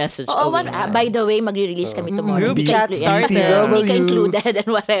Viber message. By the way, magre-release kami tomorrow. Group Hindi chat ka started. Hindi ka included and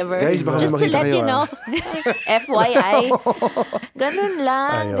whatever. Guys, baka Just to makita let kayo, you know. FYI. Ganun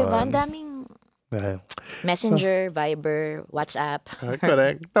lang. Ayun. Diba? Ang daming Messenger, Viber, WhatsApp.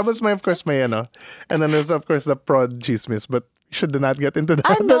 Correct. Tapos may, of course, may And then there's, of course, the prod chismis. But we should not get into that.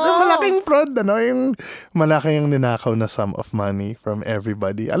 Ano? That's yung malaking prod, yung malaki yung ninakaw na sum of money from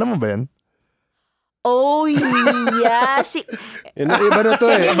everybody. Alam mo ba yan? Oh, yeah. Iba na to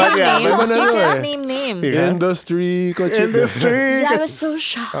eh. Iba Iba na to eh. Name names. Industry. Industry. Yeah, I was so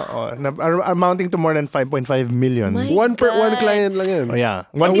shocked. Oo. Amounting to more than 5.5 million. My One God. client lang yan. Oh, yeah.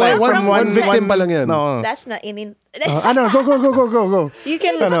 One victim pa lang yan. No. That's not in... Go. You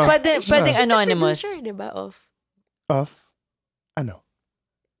can, Ano? pwedeng Just anonymous. the producer, diba? Off. Ano?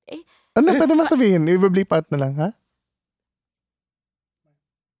 Eh? Ano? Pwede mo sabihin? I-bleep out na lang, ha?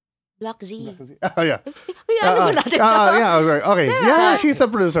 Block Z. Oh, yeah. Ano ba natin to? Yeah, okay. Yeah, she's a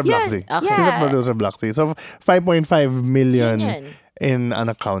producer, Block Z. Okay. She's a producer, Block Z. So, 5.5 million Yan. in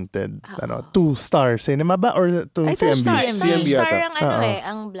unaccounted. 2-star cinema ba? Or 2 I thought CMB? CMB. Star yata. ang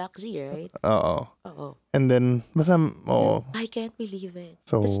ang Block Z, right? Oo. Oo. And then, basta, I can't believe it.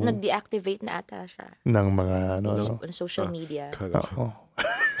 So, Tapos nag-deactivate na ata siya. ng mga, On social media. Oo.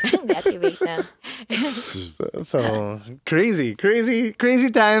 Deactivate na. So, crazy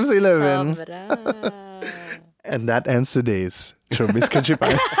times 11. Sobra. And that ends today's Showbiz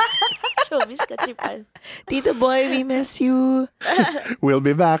Kachipan. Showbiz kachipan. Tito Boy, we miss you. We'll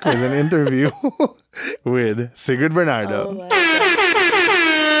be back with an interview with Sigrid Bernardo. Oh, wow.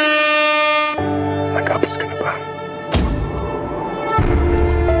 Nagkapos ka na ba?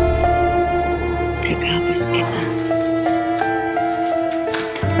 Nagkapos ka na.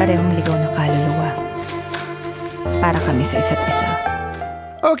 Parehong ligaw na kaluluwa. Para kami sa isa't isa.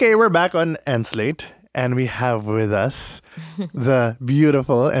 Okay, we're back on Enslate. And we have with us the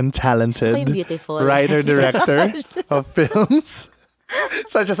beautiful and talented So beautiful. writer-director of films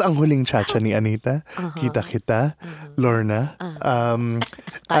such as Ang Huling Chacha ni Anita, Kita Kita, Lorna.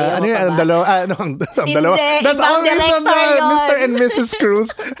 Kaya Ano mo yun? pa Ang ba? dalawa? Ang dalawa? Hindi, That's ibang always on director yun. Mr. and Mrs.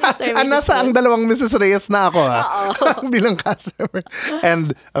 Cruz. and Nasa Mrs. ang dalawang Mrs. Reyes na ako bilang customer.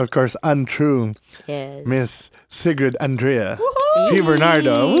 And of course, untrue. Yes. Miss Sigrid Andrea P.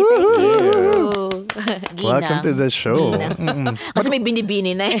 Bernardo. Thank Woohoo! you. Welcome to the show. Kasi may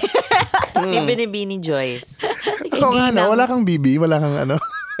binibini na eh. May binibini Joyce. Oo nga, no? Wala kang BB, wala kang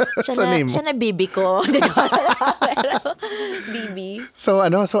sa name mo. Siya na bibi ko. Pero, bibi. So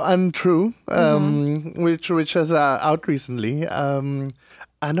untrue, which has out recently.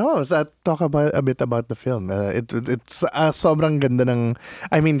 Talk about a bit about the film. It's sobrang ganda ng.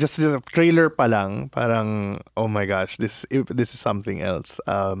 I mean, just the trailer pa lang, parang oh my gosh, this is something else.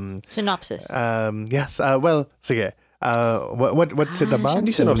 Synopsis. Yes. Well, sige. What's it about?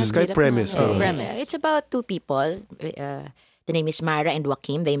 Hindi synopsis, kahit premise. Premise. It's about two people. The name is Mara and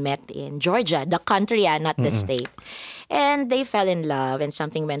Joaquim. They met in Georgia, the country, not the state. And they fell in love and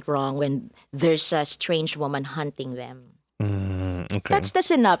something went wrong when there's a strange woman hunting them. Okay. That's the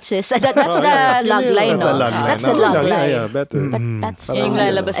synopsis. That's the log line, That's the no? log line. That's the log line. Yeah, better. But that's Yung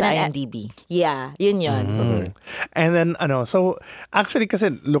lalabas sa and- IMDb. Yeah, yun yun. And then so actually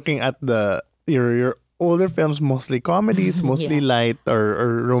kasi looking at your older films, mostly comedies, mostly light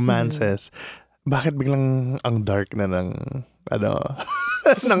or romances. Bakit biglang ang dark na ng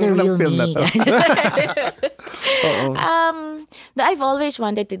This is the real film na me. to? I've always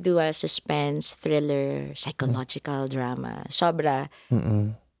wanted to do a suspense, thriller, psychological drama. Sobra.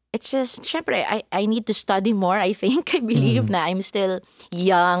 It's just, syempre, I need to study more, I think. I believe na I'm still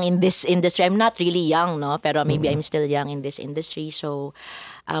young in this industry. I'm not really young, no? Pero maybe I'm still young in this industry. So,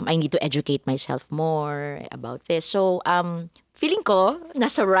 I need to educate myself more about this. So, feeling ko,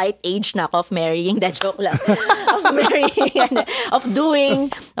 nasa right age na ako of marrying, that joke lang, of marrying, of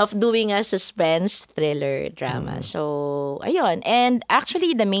doing a suspense thriller drama. So, ayun. And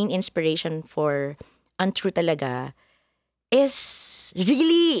actually, the main inspiration for Untrue talaga is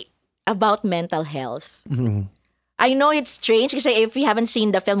really about mental health. I know it's strange kasi if you haven't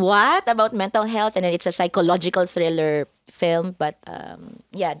seen the film, what about mental health? And then it's a psychological thriller film. But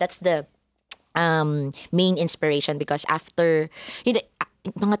yeah, that's the main inspiration because after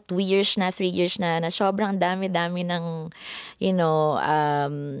mga 2 years na, 3 years na sobrang dami-dami ng,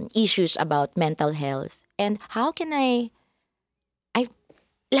 issues about mental health. And how can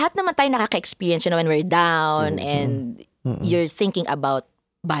lahat naman tayo nakaka-experience, when we're down and you're thinking about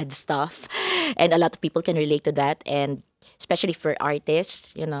bad stuff. And a lot of people can relate to that. And especially for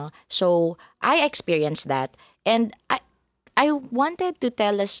artists, So I experienced that. And I wanted to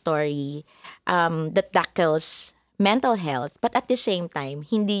tell a story that tackles mental health, but at the same time,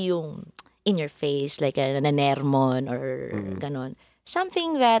 hindi yung in your face, like a nanermon or ganon.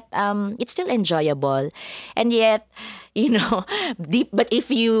 Something that it's still enjoyable, and yet, deep. But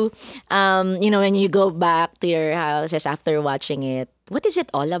if you, when you go back to your houses after watching it, what is it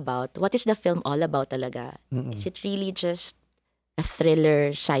all about? What is the film all about talaga? Is it really just a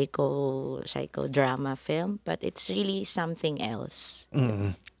thriller, psychodrama film? But it's really something else.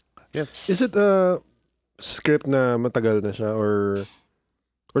 Yes. Is it a script na matagal na siya or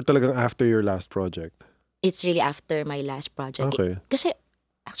talagang after your last project? It's really after my last project. Okay. Kasi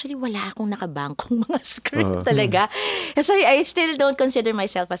actually wala akong nakabangkong mga script talaga. Kasi I still don't consider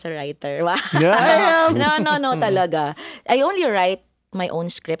myself as a writer. Wow. Yeah. No talaga. I only write my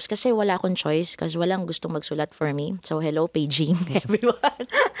own scripts kasi wala akong choice kasi walang gustong magsulat for me. So hello paging everyone.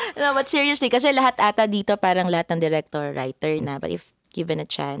 No, but seriously, kasi lahat ata dito parang lahat ng director, writer na. But if given a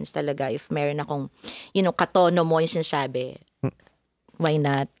chance talaga, if meron akong, katono mo yung sinasabi, why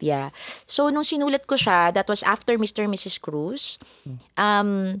not? Yeah. So, nung sinulat ko siya, that was after Mr. and Mrs. Cruz.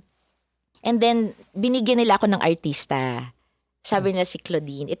 And then, binigyan nila ako ng artista. Sabi nila si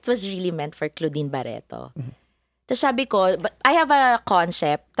Claudine. It was really meant for Claudine Barreto. Tapos sabi ko, but I have a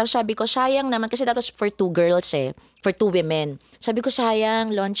concept. Tapos sabi ko, sayang naman, kasi that was for 2 girls for 2 women. Sabi ko,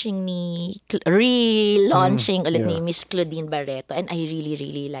 sayang, relaunching ulit ni Miss Claudine Barreto. And I really,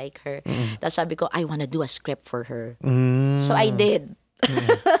 really like her. Tapos sabi ko, I wanna do a script for her. So I did.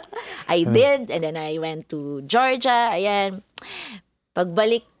 I did, and then I went to Georgia. Ayan.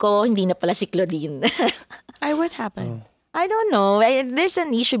 Pagbalik ko, hindi na pala si Claudine. What happened? I don't know. There's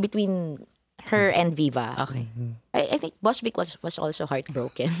an issue between her and Viva. Okay. I think Boss Vic was also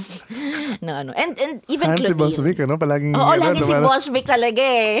heartbroken. No. And even Si Claudine. Boss Vic, palaging... Oo, lagi si Boss Vic talaga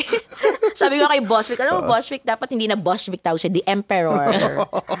eh. Sabi ko kay Boss Vic, Boss Vic, dapat hindi na Boss Vic tawag siya, the Emperor.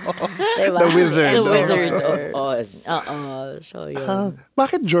 Diba? The Wizard. The Wizard of of Oz. Oo, so yun.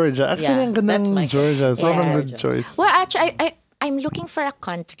 Bakit Georgia? Actually, Yeah, ang ganda that's ng my Georgia. Sobrang Yeah. good choice. Well, actually, I'm looking for a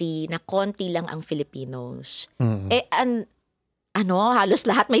country na konti lang ang Filipinos. Halos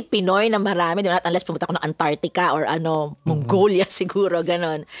lahat may Pinoy na marami. Not unless pumunta ko ng Antarctica or Mongolia siguro,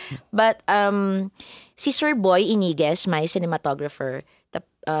 ganon. But si Sir Boy Iniguez, my cinematographer,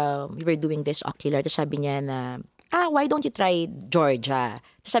 we were doing this ocular. Tapos sabi niya na, why don't you try Georgia?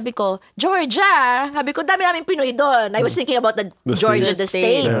 Tapos sabi ko, Georgia? Sabi ko, dami-daming Pinoy doon. I was thinking about the Georgia, the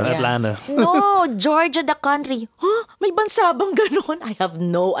state. Yeah, Atlanta. No, Georgia the country. May bansa bang ganun? I have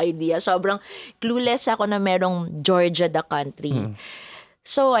no idea. Sobrang clueless ako na merong Georgia the country.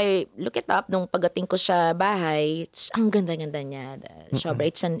 So I look it up nung pagdating ko sa bahay. Ang ganda-ganda niya.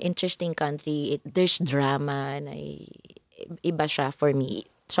 It's an interesting country. There's drama na iba siya for me.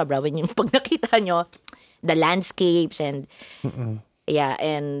 Sobra when yung pag nakita nyo, the landscapes and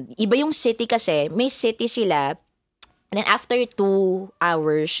and iba yung city kasi. May city sila. And then after 2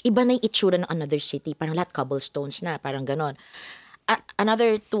 hours, iba na yung itsura ng another city. Parang lahat cobblestones na, parang ganon.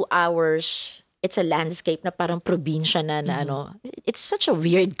 Another 2 hours, it's a landscape na parang probinsya na It's such a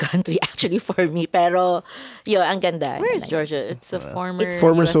weird country actually for me. Pero, ang ganda. Where is Georgia? It's a former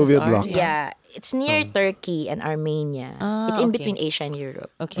Former USSR? Soviet bloc. Yeah, it's near Turkey and Armenia. It's in between Asia and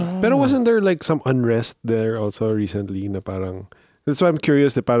Europe. Okay. Pero wasn't there like some unrest there also recently na parang... That's why I'm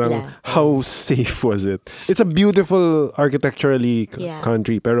curious parang Yeah. how safe was it? It's a beautiful architecturally Yeah.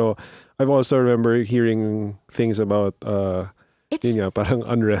 country, pero I've also remember hearing things about It's parang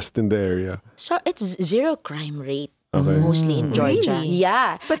unrest in the area. so it's 0 crime rate Okay. mostly in Georgia. Really?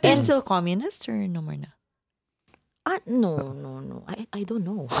 Yeah. But they're still communist or no more na? No. I don't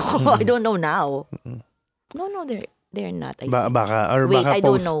know. I don't know now. No, they're not. I think. Baka, or Wait, baka I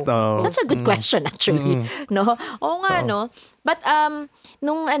don't post... know. That's a good question actually. No? Oo nga, no? But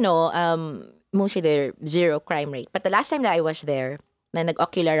nung mostly they're 0 crime rate. But the last time that I was there, na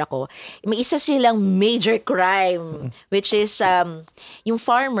nag-ocular ako, may isa silang major crime, which is yung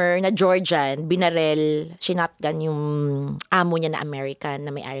farmer na Georgian, binarel, sinotgun yung amo niya na American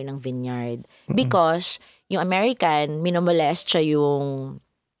na may-ari ng vineyard. Because yung American, minomolest siya yung,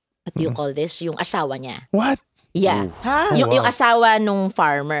 what do you call this? Yung asawa niya. What? Yeah. Ha? Yung asawa nung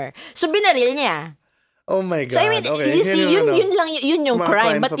farmer. So, binaril niya. Oh my God. So I mean, okay. you see, yun lang, yun yung Mga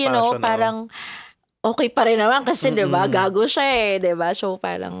crime. crimes But of you know, passion, parang okay pa rin naman kasi, di ba, gago siya eh, di ba? So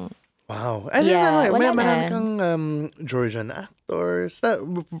parang, Wow. Ano Yeah, na, wala may na. marami kang Georgian actors.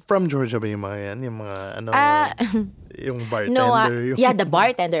 From Georgia ba yung mga yan? Yung mga ano, yung bartender. no, yung... yeah, the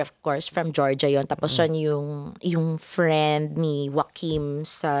bartender, of course, from Georgia yon. Tapos yun yung friend ni Joaquim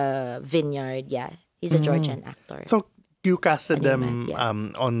sa Vineyard, yeah. He's a Georgian actor. So, you casted them Yeah.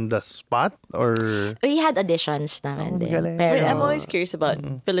 on the spot? Or... We had auditions naman din. galing. Pero, But I'm always curious about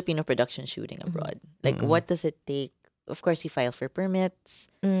Filipino production shooting abroad. Like, what does it take? Of course, you file for permits.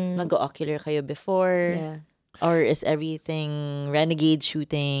 Mag-ocular kayo before. yeah. Or is everything renegade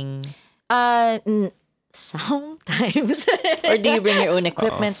shooting? Sometimes. Or do you bring your own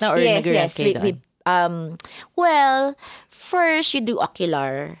equipment na? Or yes. nag-rent kayo doon? Well, first you do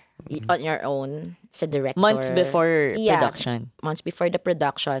ocular on your own sa director. Months before Yeah. production. Months before the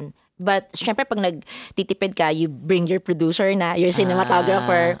production. But syempre pag nagtitipid ka, you bring your producer na, your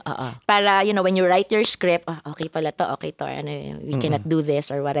cinematographer. Para, you know, when you write your script, okay pala to, okay to, ano, we cannot do this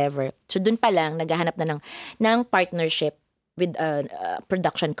or whatever. So dun pa lang, naghahanap na ng partnership with a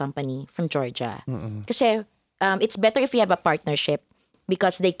production company from Georgia. Kasi it's better if you have a partnership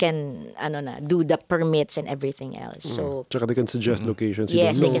because they can do the permits and everything else. So Tsaka they can suggest locations. you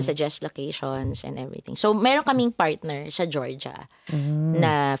yes, don't they know. can suggest locations and everything. So meron kaming partner sa Georgia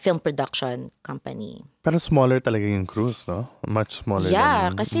na film production company. Pero smaller talaga yung crews, no? Much smaller Yeah,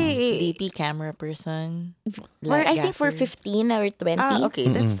 than... kasi DP camera person. I think we're 15 or 20. Okay,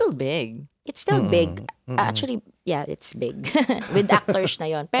 that's still big. It's still big. Actually, yeah, it's big. With actors na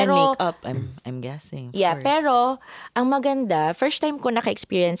yon. And Pero makeup, I'm guessing. of yeah, course. pero ang maganda, first time ko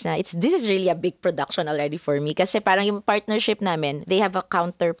naka-experience na, this is really a big production already for me kasi parang yung partnership namin, they have a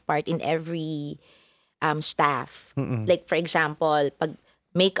counterpart in every staff. Like for example, pag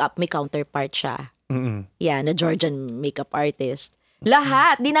makeup, may counterpart siya. Yeah, na Georgian makeup artist.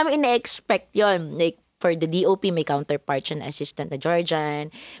 Lahat, di namin ina-expect yon. Like for the DOP, may counterpart siya na assistant na Georgian.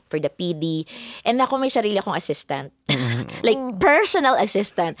 For the PD. And ako may sarili akong assistant. Like, personal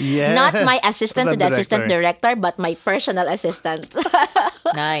assistant. Yes. Not my assistant As a to the assistant director, but my personal assistant.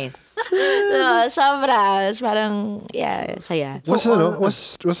 Nice. Sobra. Parang, yeah, saya.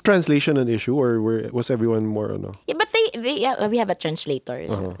 Was translation an issue or was everyone more Yeah, but we have a translator.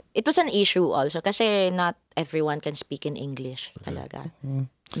 So it was an issue also kasi not everyone can speak in English talaga.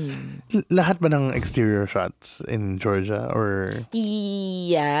 Lahat ba ng exterior shots in Georgia or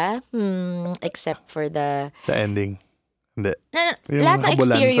Yeah, except for the ending? Hindi. Yung lahat ng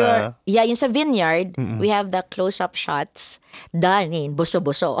habulan exterior. sa- Yeah, yung sa Vineyard, we have the close-up shots done in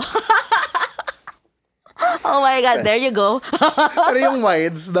buso-buso. Oh my God, there you go. Pero yung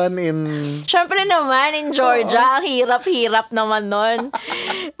wides done in... Siyempre naman, in Georgia, ang hirap-hirap naman nun.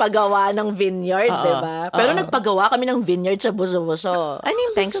 Paggawa ng vineyard, di ba? Pero nagpagawa kami ng vineyard sa buso-buso.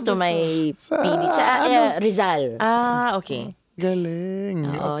 Thanks to my pili sa Rizal. Okay. Galing.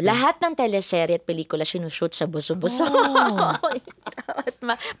 Lahat ng teleserye at pelikula sinushoot sa buso-buso.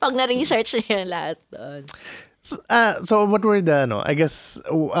 Pag na-research niya lahat doon. So what were the, I guess,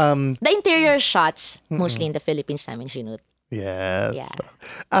 The interior shots, mostly in the Philippines namin sinut. yes.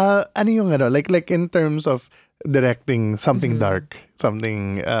 Yeah. Ano yung like in terms of directing something dark,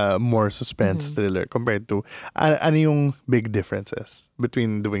 something more suspense thriller compared to, ano yung big differences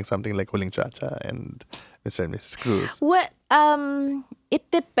between doing something like Huling Chacha and Mr. and Mrs. Cruz? Well, it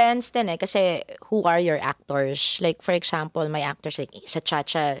depends din kasi who are your actors? Like, for example, my actors, like, sa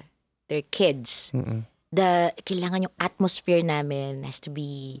Chacha, they're kids. Kailangan yung atmosphere namin has to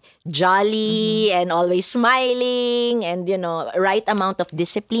be jolly and always smiling and, right amount of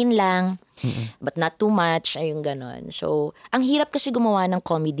discipline lang. But not too much, ayun ganon. So, ang hirap kasi gumawa ng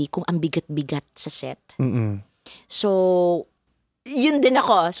comedy kung ang bigat-bigat sa set. So, yun din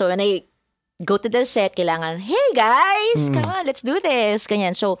ako. So, when I go to the set, kailangan, hey guys, come on, let's do this.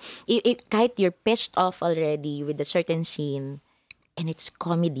 Ganyan. So, kahit you're pissed off already with a certain scene, and it's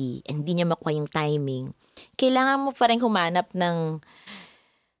comedy, and hindi niya makuha yung timing, kailangan mo pa rin humanap ng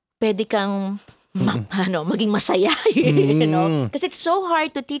pwede kang maging masaya, Because it's so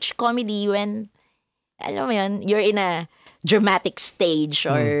hard to teach comedy when, alam mo yun, you're in a dramatic stage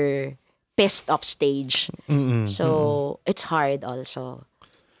or pissed off stage. So, it's hard also.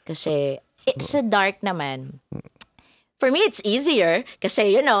 Kasi, it's a dark naman. For me, it's easier.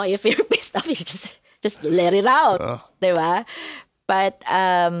 Kasi, if you're pissed off, you just let it out. Diba? But,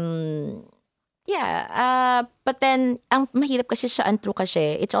 but then, ang mahirap kasi sa Antro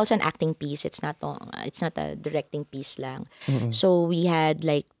kasi, it's also an acting piece. It's not a directing piece lang. So, we had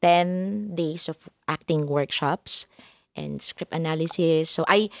like 10 days of acting workshops. and script analysis. So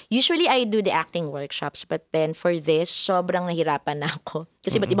I do the acting workshops, but then for this, sobrang nahirapan na ako.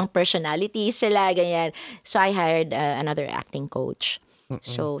 Kasi iba't ibang personalities sila, ganyan. So I hired another acting coach.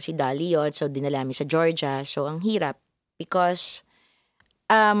 So si Dali yun. So dinala namin sa Georgia. So ang hirap because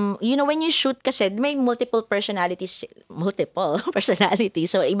when you shoot kasi may multiple personalities.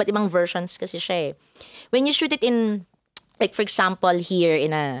 So iba't ibang versions kasi siya eh. When you shoot it in, like for example here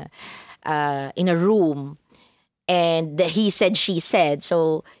in a room, and the he said, she said.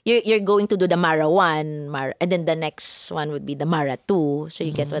 So you're going to do the Mara 1, and then the next one would be the Mara 2. So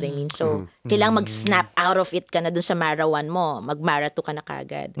you get what I mean? So kailangan mag-snap out of it ka na dun sa Mara 1 mo. Mag-Mara 2 ka na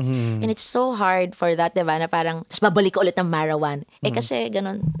kagad. And it's so hard for that, diba? Na parang, tas babalik ka ulit ng Mara 1. Eh kasi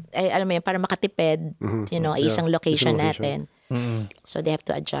ganun, alam mo yun, para makatipid, isang location natin. So they have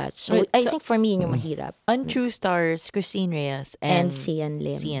to adjust. So Right, I so- think for me, yun yung mahirap. On True Stars, Christine Reyes And and Sian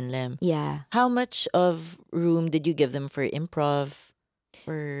Lim. Sian Lim. Yeah. How much of room did you give them for improv,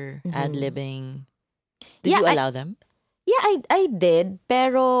 for ad-libbing? Did Yeah, you allow them? Yeah, I did,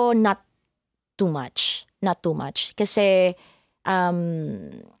 pero not too much. Not too much. Kasi,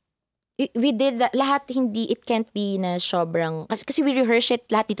 we did that, lahat hindi, it can't be na sobrang, kasi we rehearse it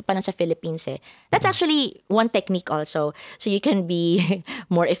lahat dito pa lang sa Philippines eh. That's actually one technique also. So you can be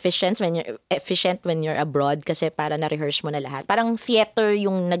more efficient when you're abroad kasi para na-rehearse mo na lahat. Parang theater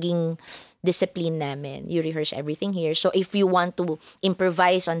yung naging discipline namin. You rehearse everything here. So if you want to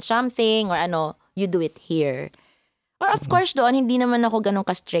improvise on something or you do it here. Or of course doon, hindi naman ako ganun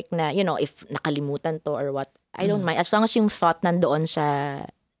ka-strict na, if nakalimutan to or what, I don't mind. As long as yung thought nandoon sa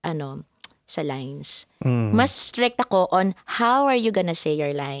lines. Mas strict ako on how are you gonna say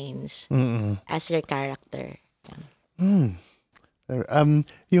your lines as your character. Yung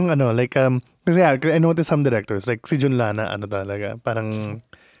kasi I noticed some directors, like si Jun Lana, talaga, parang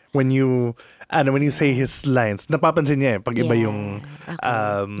when you say his lines, napapansin niya pag iba Yeah. yung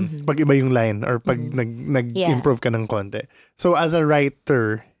pag iba yung line or pag nag-improve ka ng konti. So as a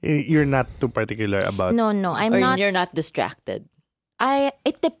writer, you're not too particular about No, I'm Or not. you're not distracted?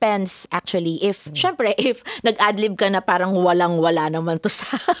 It depends actually. Syempre, if nag-adlib ka na parang walang-wala naman to sa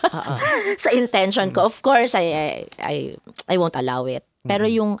intention ko, of course, I won't allow it. Pero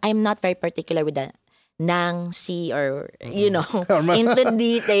yung, I'm not very particular with the nang, si, or, into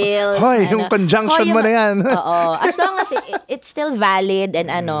details. Hoy, yung conjunction mo na yan. Oo. As long as it's still valid and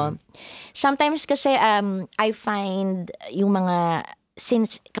sometimes kasi I find yung mga,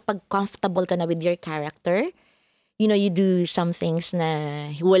 since kapag comfortable ka na with your character, you do some things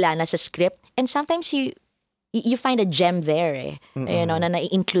na wala na sa script. And sometimes you find a gem there na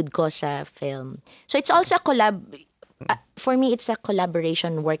na-include ko sa film. So it's also a collab. For me, it's a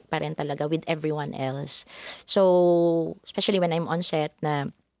collaboration work pa rin talaga with everyone else. So, especially when I'm on set na,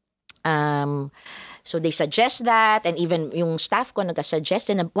 so they suggest that, and even yung staff ko nag-suggest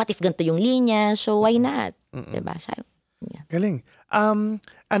na what if ganito yung linya, so why not? Diba? So, yeah. Galing.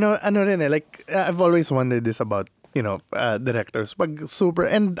 Rin like I've always wondered this about directors pag super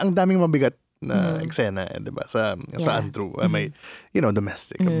and ang daming mabigat na eksena di ba sa untrue may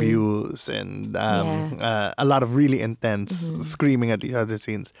domestic abuse and a lot of really intense screaming at each other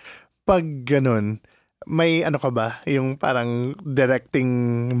scenes. Pag ganun, may ka ba yung parang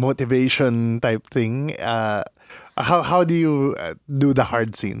directing motivation type thing? How do you do the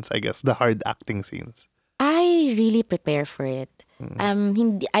hard scenes, I guess, the hard acting scenes? I really prepare for it.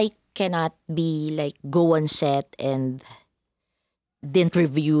 I cannot be like go on set and didn't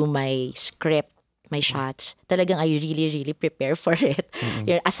review my script, my shots. Talagang I really, really prepare for it.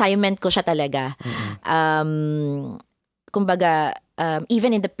 Yung assignment ko siya talaga. Kumbaga,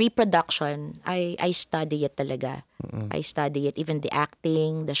 even in the pre-production, I study it talaga. I study it, even the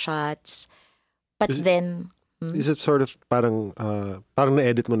acting, the shots. But then... Is it sort of parang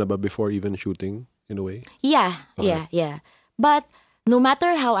na-edit mo na ba before even shooting, in a way? Yeah, Okay. yeah. But no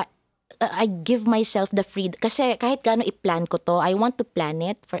matter how I give myself the freedom, kasi kahit gaano i-plan ko to, I want to plan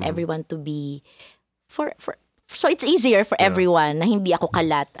it for everyone to be, so it's easier for everyone na hindi ako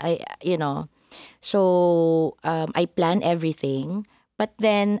kalat, So, I plan everything, but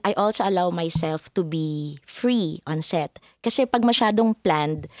then I also allow myself to be free on set. Kasi pag masyadong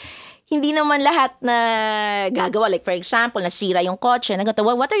planned, hindi naman lahat na gagawa. Like for example, nasira yung kotse.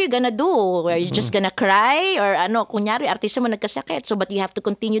 What are you gonna do? Are you just gonna cry? Or kunyari, artista mo nagkasakit. So, but you have to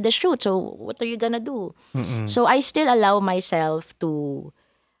continue the shoot. So, what are you gonna do? So, I still allow myself to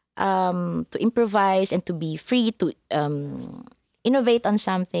improvise and to be free to innovate on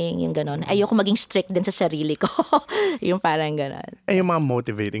something. Yung ganon. Ayoko maging strict din sa sarili ko. Yung parang ganon. Yung mga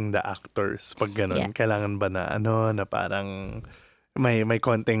motivating the actors pag ganon, Yeah. kailangan ba na na parang may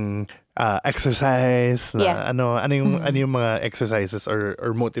konting exercise na Yeah. ano yung mga exercises or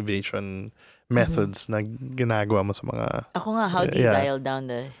motivation methods na ginagawa mo sa mga Ako nga, how do you Yeah. dial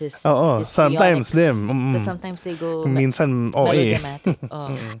down his sometimes histrionics? dim. Because sometimes they go Minsan melodramatic.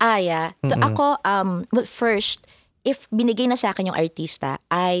 Oh. Yeah. So ako, well, first, if binigay na sa akin yung artista,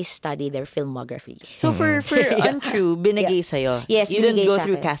 I study their filmography. So for Untrue, binigay sa'yo. Yes, You didn't binigay go sa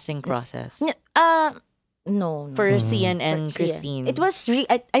through akin. casting process. No. For Cian and For Christine. It was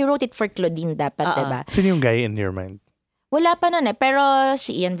I wrote it for Claudine dapat, diba? Sino yung guy in your mind? Wala pa nun pero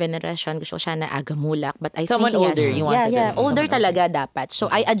si Ian Veneracion, gusto ko siya na agamulak. But I Someone think he has- older, you wanted Yeah, them. older Someone talaga dapat.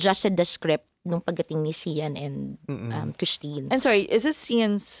 So I adjusted the script nung pagdating ni Cian and Christine. And sorry, is this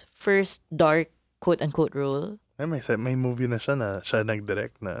Cian's first dark quote-unquote role? Ay, may movie na siya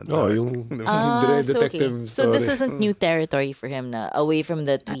nag-direct na. yung So, detective So this story. isn't new territory for him na away from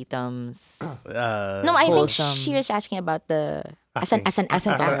the tweetums. No, I think wholesome. she was asking about the as an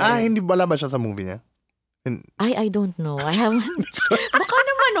Acting. actor. hindi wala ba siya sa movie niya? I don't know. I haven't. Baka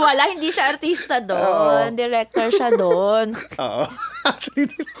naman wala. Hindi siya artista doon. Director siya doon. Oo. Actually,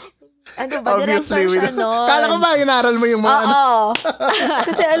 Ano ba? Director siya doon. Kala ko ba inaral mo yung mga Oo.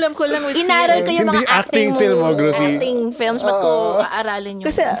 Kasi alam ko lang with Inaral Cian ko yung Hindi mga acting filmography. Acting films. Ba't ko aaralin yung...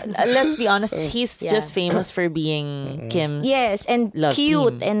 Kasi let's be honest, he's Yeah. just famous for being Kim's Yes, and love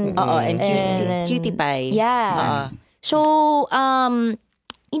cute. team. And, and cutie pie. Yeah. So,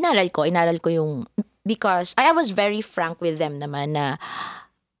 inaral ko yung... Because I was very frank with them naman na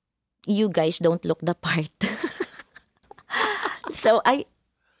you guys don't look the part. So,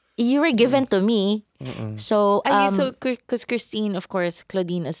 you were given to me. So, because Christine, of course,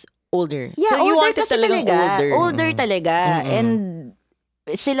 Claudine is older. yeah, so you older wanted kasi talagang talaga. older. Older talaga. And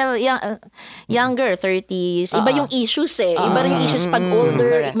sila younger, 30s. Iba yung issues eh. Iba rin yung issues pag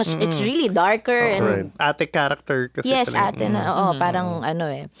older. It's really darker. And right. Ate character kasi yes, talaga. ate na. Oo, parang ano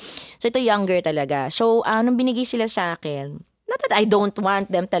eh. So, ito younger talaga. So, nung binigay sila sa akin, not that I don't want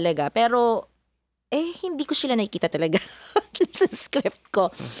them talaga, pero, hindi ko sila nakikita talaga sa script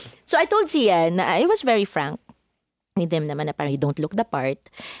ko. So, I told Cian, I was very frank with them naman na parang you don't look the part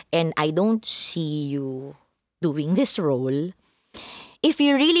and I don't see you doing this role. If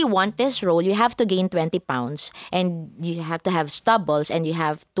you really want this role, you have to gain 20 pounds and you have to have stubbles and you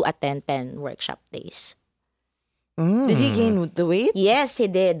have to attend 10 workshop days. Did he gain the weight? Yes, he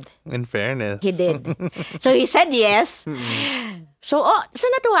did. In fairness. He did. So he said yes. So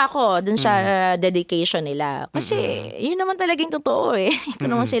natuwa ako dun sa dedication nila. Kasi yun naman talagang totoo eh. Ito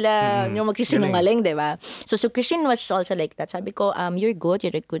naman sila yung magsisinungaling, di ba? So Christine was also like that. Sabi ko, you're good,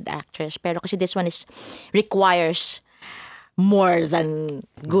 you're a good actress. Pero kasi this one requires more than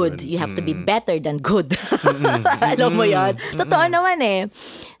good. You have to be better than good. Alam mo yun? Totoo naman eh.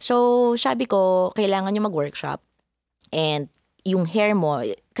 So sabi ko, kailangan nyo mag-workshop. And yung hair mo,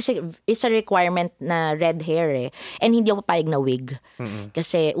 kasi it's a requirement na red hair eh. And hindi ako papayag na wig.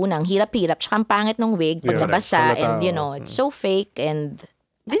 Kasi unang hirap-hirap, tsaka ang pangit ng wig, pag Yeah, nabasa, halata, and you know, it's so fake and...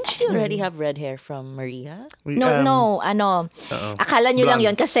 Didn't she already have red hair from Maria? No, akala nyo lang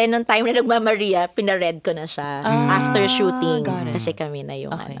yon kasi nung time na nagmamaria, pinared ko na siya after shooting. got it. Kasi kami na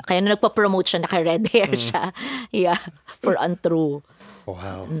yung Okay. Kaya nung nagpa-promote siya, naka-red hair siya. Yeah, for Untrue.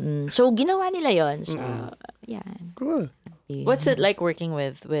 Wow. So, ginawa nila yon. So, yeah. Cool. What's it like working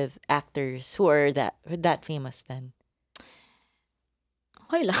with actors who are that famous then?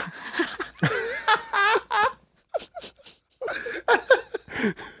 Okay lang.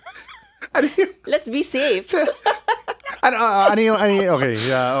 Let's be safe. Okay,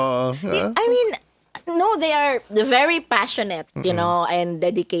 yeah, oo. I mean, no, they are very passionate, you know, and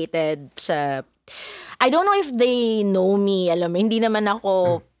dedicated sa... I don't know if they know me. Alam mo, hindi naman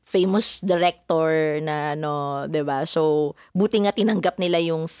ako famous director na ano, 'di ba? So, buti nga tinanggap nila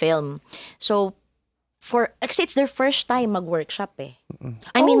yung film. So, kasi it's their first time mag-workshop eh.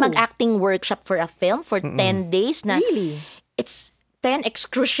 I mean, mag-acting workshop for a film for 10 days na... Really? It's 10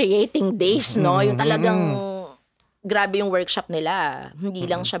 excruciating days, no? Yung talagang... Grabe yung workshop nila. Hindi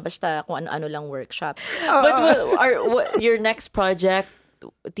lang siya basta kung ano-ano lang workshop. But your next project?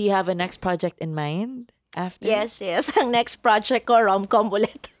 Do you have a next project in mind after? Yes. Ang next project ko, rom-com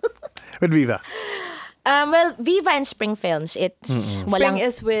ulit. With Viva. Well, Viva and Spring Films, it's Spring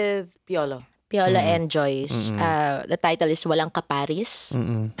is with Piolo. Piola and Joyce. The title is Walang Kaparis,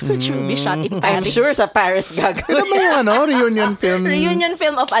 which will be shot in I'm Paris. sure sa Paris gagawin. Ito ba yung reunion film? Reunion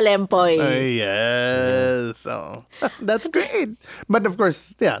film of Alempoy. Yes. So, that's great. But of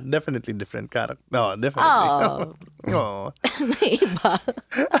course, yeah, definitely different character. No, definitely. Oh. Oh. May iba.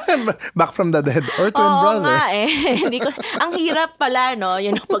 Back from the dead or twin Oo brother. nga eh. Hindi ko, ang hirap pala, no?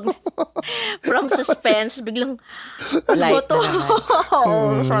 You know, pag from suspense, biglang, Light boto. na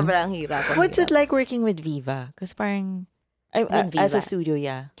naman. Sobrang hirap. ang What's hirap. it like working with Viva? Because parang, With as a Viva? studio,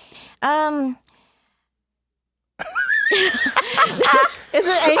 yeah. Is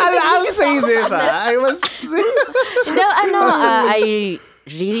there anything I'll say this. I was... No, I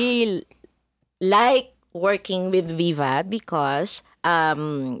really like working with Viva because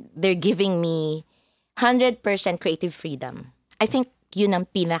they're giving me 100% creative freedom. I think yun ang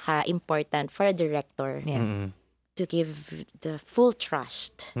pinaka-important for a director. Yeah. To give the full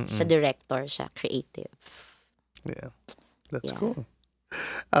trust sa director, sa creative. Yeah. That's Yeah. cool.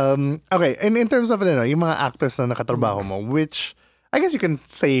 Okay, and in terms of yung mga actors na nakatrabaho mo, which I guess you can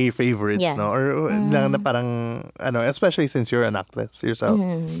say favorites, Yeah. no? Or lang na parang especially since you're an actress yourself.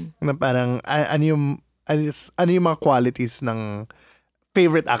 Na parang ano yung mga qualities ng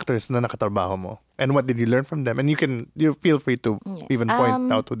favorite actors na nakatrabaho mo? And what did you learn from them? And you feel free to even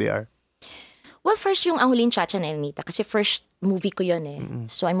point out who they are. Well, first yung Ang Huling Chacha na Anita kasi first movie ko yun eh.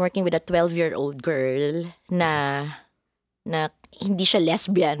 So I'm working with a 12-year-old girl na hindi siya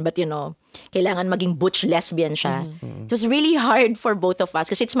lesbian but kailangan maging butch lesbian siya. It was really hard for both of us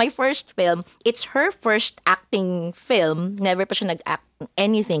kasi it's my first film. It's her first acting film. Never pa siya nag-act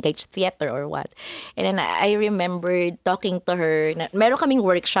anything, kahit theater or what. And then I remember talking to her. Meron kaming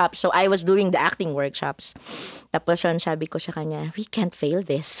workshops, so I was doing the acting workshops. Tapos sabi ko sa kanya, we can't fail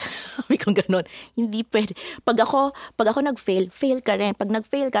this. Sabi ko ganun. Hindi pwede. Pag ako nag-fail, fail ka rin. Pag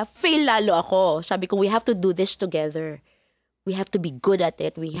nag-fail ka, fail lalo ako. Sabi ko, we have to do this together. We have to be good at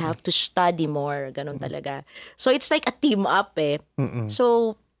it. We have to study more. Ganun talaga. So it's like a team up eh.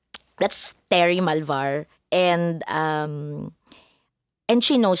 So that's Terry Malvar. And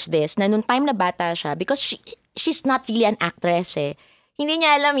she knows this, na nung time na bata siya, because she's not really an actress eh. Hindi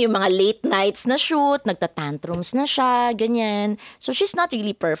niya alam yung mga late nights na shoot, nagtatantrums na siya, ganyan. So she's not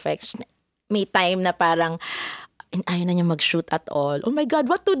really perfect. May time na parang, ayaw na niya mag-shoot at all. Oh my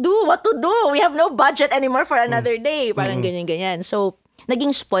God, what to do? What to do? We have no budget anymore for another day. Parang ganyan-ganyan. So,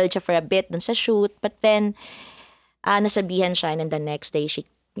 naging spoiled siya for a bit dun sa shoot. But then, nasabihan siya, and then the next day,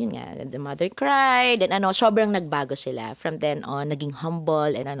 yun nga, the mother cried, and sobrang nagbago sila. From then on, naging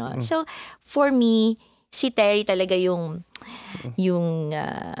humble, and So, for me, si Terry talaga yung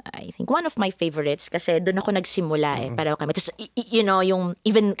I think one of my favorites kasi doon ako nagsimula para kami. Tapos, yung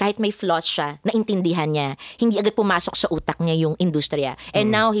even kahit may flaws siya, naintindihan niya. Hindi agad pumasok sa utak niya yung industriya.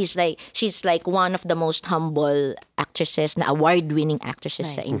 And now she's like one of the most humble actresses na award-winning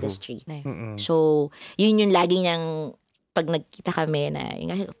actresses sa industry. Nice. So, yun yung lagi niyang pag nagkita kami na,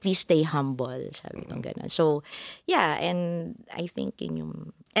 please stay humble, sabi ko gano'n. So, yeah, and I think yun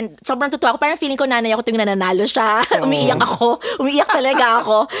yung, and sobrang totoo ako, parang feeling ko nanay ako tuwing nananalo siya. Umiiyak talaga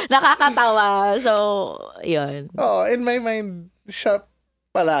ako. Nakakatawa. So, yun. Oh, in my mind, siya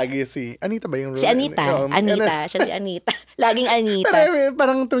palagi si Anita ba yung role? Si Anita. Anita. Siya si Anita. Laging Anita.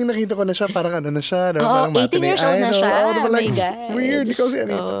 Parang tuwing nakita ko na siya, parang na siya. Oo, parang 18 years old na siya. Oh my God. Weird, ikaw si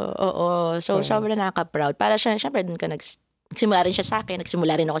Anita. Oo. So, sobrang nakaka-proud. Para siya, syempre, dun ka nagsimula rin siya sa akin.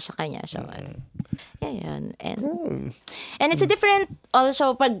 Nagsimula rin ako sa kanya. So, yan. And it's a different,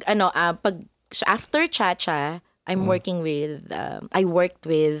 also, so after Chacha, I'm working with, I worked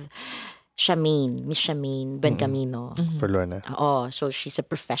with Miss Shameen Bencamino. For Lorna. Oo, so she's a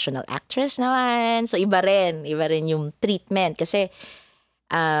professional actress naman. So iba rin yung treatment. Kasi,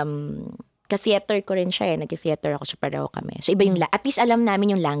 ka-theater ko rin siya nag-theater ako sa pareho kami. So iba yung, at least alam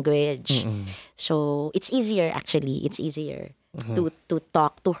namin yung language. So it's easier actually. It's easier to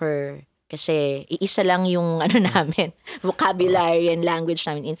talk to her. Kasi iisa lang yung namin, vocabulary and language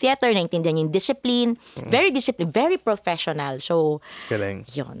namin in theater. Naintindihan yung discipline. Very disciplined, very professional. So, Galing.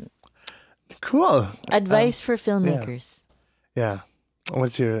 yun. Cool. Advice for filmmakers. Yeah.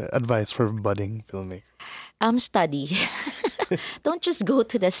 What's your advice for budding filmmaker? Study. Don't just go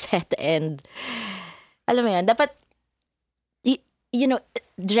to the set and, alam mo yan, dapat,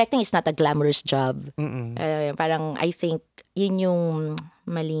 directing is not a glamorous job. Parang, I think, yun yung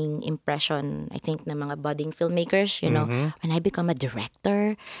maling impression, I think, ng mga budding filmmakers, when I become a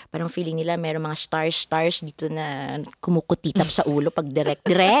director, parang feeling nila meron mga stars dito na kumukutitap sa ulo pag direct.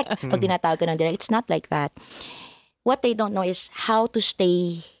 Pag tinatawag ko ng direct, it's not like that. What they don't know is how to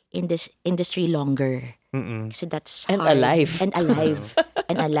stay in this industry longer. Kasi that's And hard. alive. And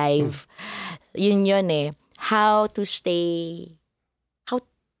alive. yun eh. How to stay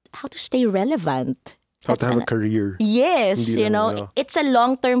relevant. How to have a career. Yes, Hindi lang, it's a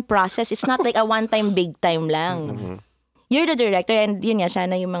long-term process. It's not like a one-time, big-time lang. You're the director, and yun nga,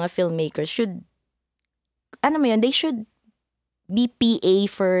 sana yung mga filmmakers should, they should be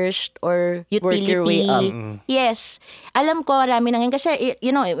PA first or utility. Work your way up. Yes. Alam ko, marami na ngayon. Kasi,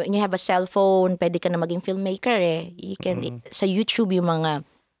 when you have a cell phone, pwede ka na maging filmmaker eh. You can, sa YouTube, yung mga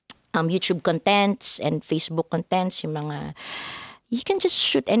YouTube contents and Facebook contents, yung mga, you can just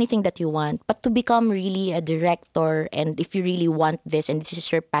shoot anything that you want. But to become really a director, and if you really want this, and this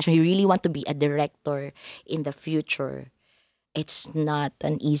is your passion, you really want to be a director in the future, it's not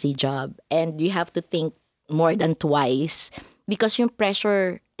an easy job. And you have to think more than twice. Because yung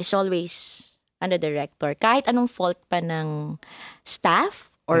pressure is always on the director. Kahit anong fault pa ng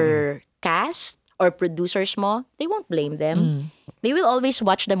staff or cast or producers mo, they won't blame them. They will always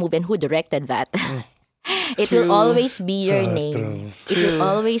watch the movie and who directed that. It will always be your name. It will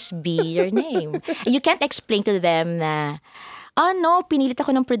always be your name. You can't explain to them na, no, pinilit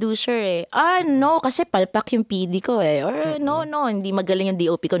ako ng producer eh. No, kasi palpak yung PD ko eh. Or no, hindi magaling yung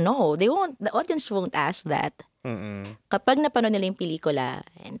DOP ko. No, they won't. The audience won't ask that. Kapag napanood nila yung pelikula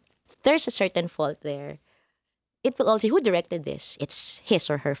and there's a certain fault there, it will always, who directed this? It's his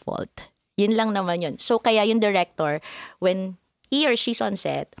or her fault. Yun lang naman yun. So kaya yung director, when he or she's on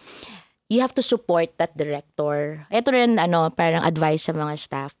set, you have to support that director. Ito rin, parang advice sa mga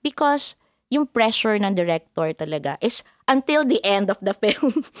staff. Because yung pressure ng director talaga is until the end of the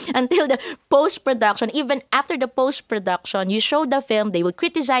film. Until the post-production. Even after the post-production, you show the film, they will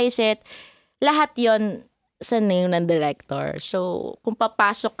criticize it. Lahat yon sa name ng director. So, kung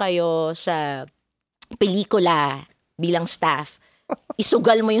papasok kayo sa pelikula bilang staff,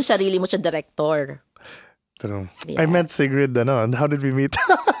 isugal mo yung sarili mo sa director. True. Yeah. I met Sigrid, and how did we meet?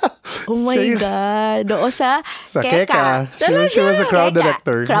 Oh my God. Oo, sa Keka. She was a crowd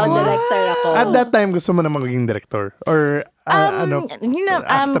director. Crowd director ako. At that time, gusto mo na maging director? Or,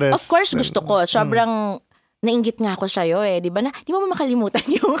 actress? Of course, gusto ko. Sobrang nainggit nga ako sa'yo eh. Di ba na? Di mo makalimutan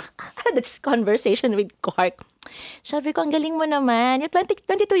yung this conversation with Quark. Sabi ko, ang galing mo naman. You're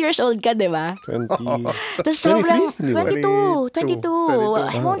 22 years old ka, di ba? 20. Tapos sobrang, 22. 22.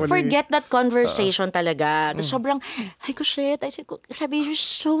 I won't forget that conversation talaga. Tapos sobrang, ay ko shit. I said, grabe, you're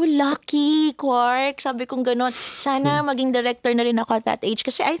so lucky, Quark. Sabi kong ganun. Sana maging director na rin ako at that age.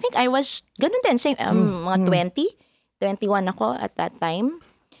 Kasi I think I was, ganun din, same, mga 21 ako at that time.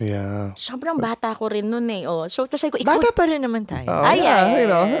 Yeah. Sobrang bata ko rin nun eh. Oh. So, tapos ko, Bata pa rin naman tayo. Oh, Ay, yeah,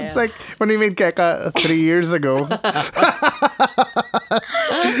 yeah. It's like when we made Keka 3 years ago. Tapos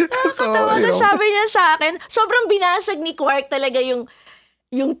sabi niya sa akin, sobrang binasag ni Quark talaga yung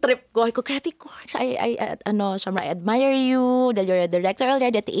trip ko. I go, grabe Quark. I admire you that you're a director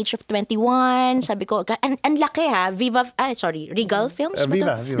already at the age of 21. Sabi ko, ang laki ha. Regal Films.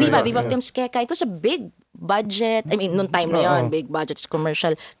 Viva Films Keka. It was a big budget. I mean, noong time na yun, big budget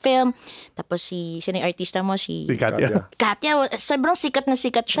commercial film. Tapos sino yung artista mo? Si Katya. Katya, sobrang sikat na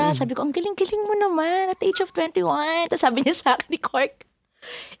sikat siya. Sabi ko, ang galing-galing mo naman at the age of 21. Tapos sabi niya sa akin ni Quark,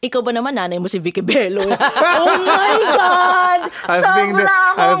 ikaw ba naman nanay mo si Vicky Bello? Oh my God!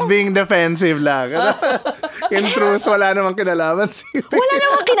 I was being defensive lang. In truth, wala namang kinalaman si Vicky. Wala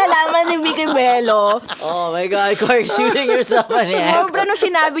namang kinalaman si Vicky Bello. Oh my God, Quark, shooting yourself on the head. Sobra nung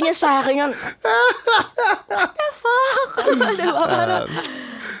sinabi niya sa akin yun. What the fuck? Diba?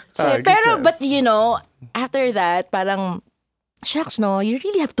 Parang, but after that, parang, shucks, no, you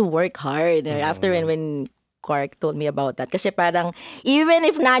really have to work hard. After when Quark told me about that. Kasi parang, even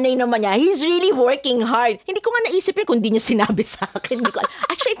if nanay naman niya, he's really working hard. Hindi ko nga naisip yun kung di niya sinabi sa akin.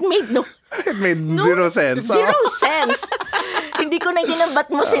 Actually, it made zero sense. Zero sense. Hindi ko na ba't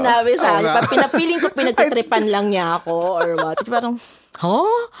mo sinabi sa akin. Parang pinapiling ko, pinagtitripan lang niya ako or what. Parang,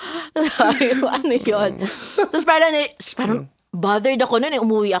 ano yun? Tapos parang, bothered ako nun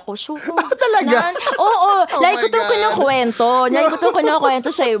umuwi ako. So, talaga? Oo. Like ko itong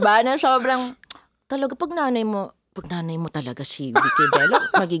kinukwento sa iba na sobrang, talaga, pag nanay mo talaga si Vicky Bello,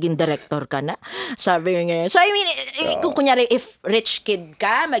 magiging director ka na. Sabi nga. So, I mean, kung kunyari, if rich kid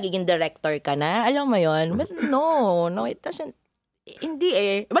ka, magiging director ka na. Alam mo yon. But no, it doesn't. Hindi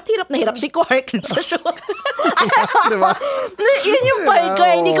eh. Ba't hirap na hirap si Quark sa show? Diba? Yun yung point ko.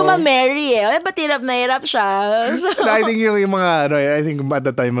 Hindi ko ma-marry eh. Ba't hirap na hirap siya? So, I think yung mga, I think at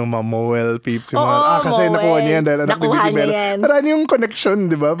the time, yung mga Mowell peeps, yung mga, kasi Mowell. nakuha niya yan dahil anak ni Nakuha Vicky Bello. niya yan. Parang yung connection,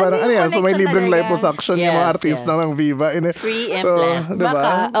 di ba? Parang Ano yung so may connection libreng talaga? liposuction yung mga Yes, artista yes. ng Viva. Free implant. Di ba?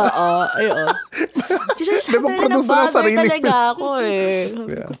 baka, oo. Jesus, Di ba produce ng sarili? talaga ako eh.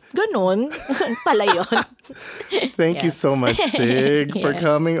 Ganon. Pala yun. Thank you so much, Sig, for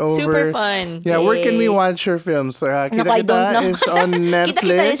coming over. Super fun. Yeah, where can we watch your films? Naku, I don't know. Is on Netflix.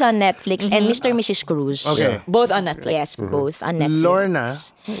 Kita-kita is on Netflix and Mr. and Mrs. Cruz. Okay. Both on Netflix. Yes, both on Netflix. Lorna,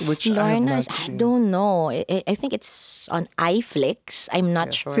 which Lorna, I have not I seen. don't know. I think it's on iFlix. I'm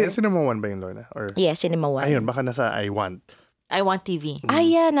not sure. Cinema One ba yung Lorna? Or, Yeah, Cinema One. ayun, baka nasa I Want. I Want TV.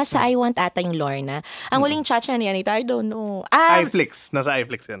 Yeah, nasa I Want ata yung Lorna. Ang huling chacha ni Anita, I don't know. iFlix. Nasa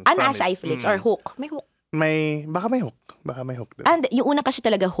iFlix yan. Nasa Promise. iFlix or Hook. May Hook. Baka may hook. Baka may hook din. And yung una kasi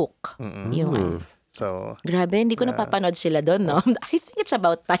talaga Hook. Yung So, grabe, hindi ko napapanood sila doon, no? I think it's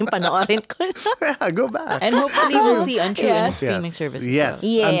about time panoorin ko. yeah, go back. And hopefully we'll see Untrue in Yeah. the streaming service as Yes.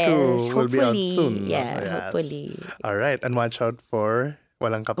 well. Untrue Yes, will be out hopefully. soon. Yeah, Yes. hopefully. All right. And watch out for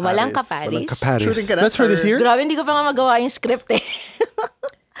Walang Kaparis. Walang Kaparis. Walang Kaparis. Shooting ka na, That's for this or- year? Grabe, hindi ko pa nga magawa yung script eh.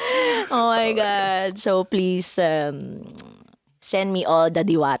 Oh my God. So please, send me all the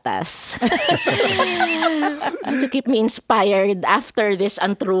diwatas. To keep me inspired after this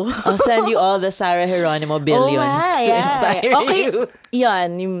Untrue. I'll send you all the Sarah Geronimo billions to inspire okay. you.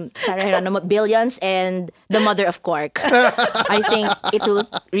 Yan, yung Sarah Geronimo Billions and The Mother of Quark. I think it will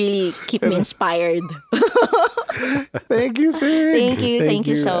really keep me inspired. Thank you, Sig. Thank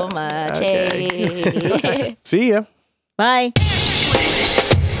you so much. Okay. Hey. See ya. Bye.